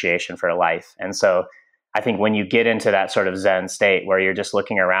appreciation for life. And so I think when you get into that sort of Zen state where you're just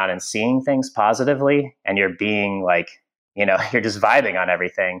looking around and seeing things positively, and you're being like, you're just vibing on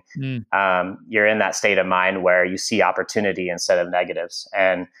everything, you're in that state of mind where you see opportunity instead of negatives.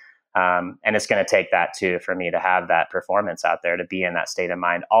 And it's going to take that too, for me to have that performance out there, to be in that state of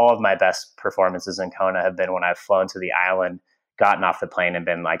mind. All of my best performances in Kona have been when I've flown to the island, gotten off the plane, and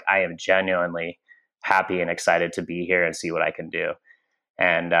been like, I am genuinely happy and excited to be here and see what I can do.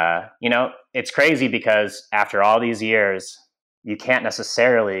 And, it's crazy because after all these years, you can't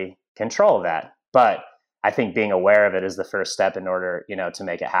necessarily control that, but I think being aware of it is the first step in order, to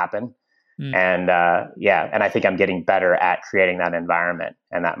make it happen. And, and I think I'm getting better at creating that environment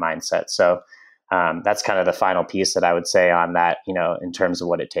and that mindset. So, that's kind of the final piece that I would say on that, in terms of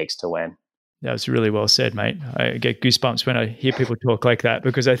what it takes to win. That was really well said, mate. I get goosebumps when I hear people talk like that,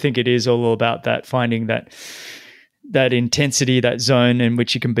 because I think it is all about that, finding that intensity, that zone in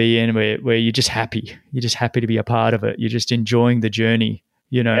which you can be in where you're just happy. You're just happy to be a part of it. You're just enjoying the journey,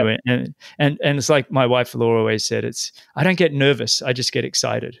 Yep. and it's like my wife Laura always said, I don't get nervous, I just get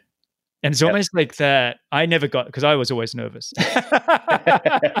excited. And it's almost like that. I never got, because I was always nervous.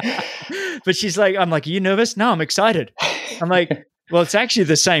 But she's like, I'm like, are you nervous? No, I'm excited. I'm like, well, it's actually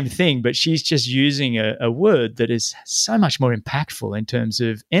the same thing, but she's just using a word that is so much more impactful in terms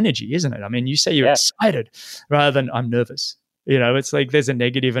of energy, isn't it? I mean, you say you're excited rather than I'm nervous. It's like there's a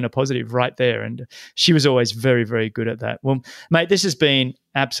negative and a positive right there. And she was always very, very good at that. Well, mate, this has been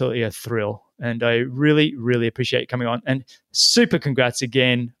absolutely a thrill. And I really, really appreciate you coming on. And super congrats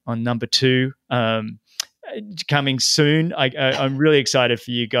again on number 2 coming soon. I'm really excited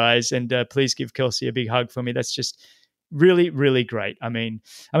for you guys. And please give Kelsey a big hug for me. That's just really, really great. I mean,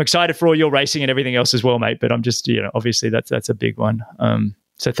 I'm excited for all your racing and everything else as well, mate. But I'm just, obviously that's a big one.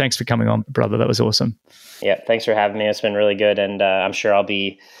 So thanks for coming on, brother. That was awesome. Yeah, thanks for having me. It's been really good. And I'm sure I'll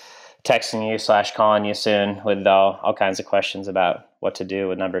be texting you / calling you soon with all kinds of questions about what to do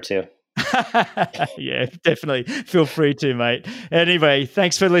with number 2. Yeah, definitely. Feel free to, mate. Anyway,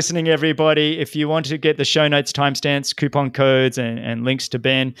 thanks for listening, everybody. If you want to get the show notes, timestamps, coupon codes, and links to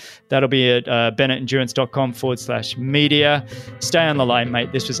Ben, that'll be at bennettendurance.com/media. Stay on the line,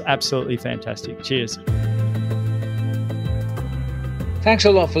 mate. This was absolutely fantastic. Cheers. Thanks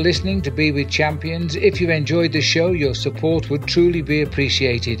a lot for listening to Be With Champions. If you enjoyed the show, your support would truly be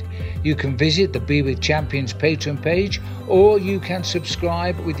appreciated. You can visit the Be With Champions Patreon page, or you can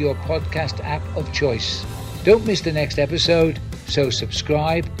subscribe with your podcast app of choice. Don't miss the next episode, so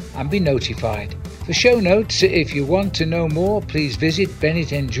subscribe and be notified. For show notes, if you want to know more, please visit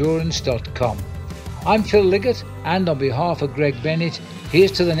bennettendurance.com. I'm Phil Liggett, and on behalf of Greg Bennett,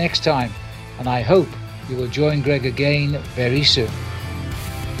 here's to the next time, and I hope you will join Greg again very soon.